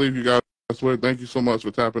all I'm going to leave you guys with. Thank you so much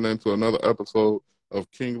for tapping into another episode of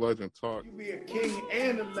King Legend Talk. You be a king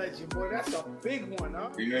and a legend, boy. That's a big one, huh?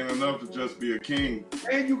 It ain't enough to just be a king.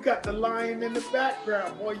 And you got the lion in the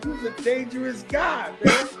background, boy. You's a dangerous guy,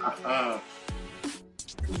 man.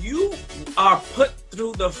 You are put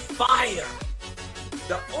through the fire.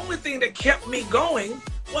 The only thing that kept me going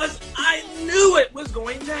was I knew it was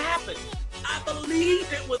going to happen. I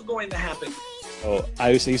believed it was going to happen. So I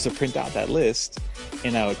used to print out that list,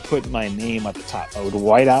 and I would put my name at the top. I would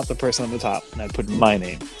white out the person on the top, and I'd put my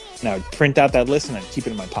name. And I would print out that list, and I'd keep it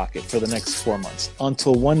in my pocket for the next 4 months.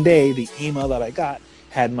 Until one day, the email that I got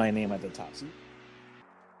had my name at the top.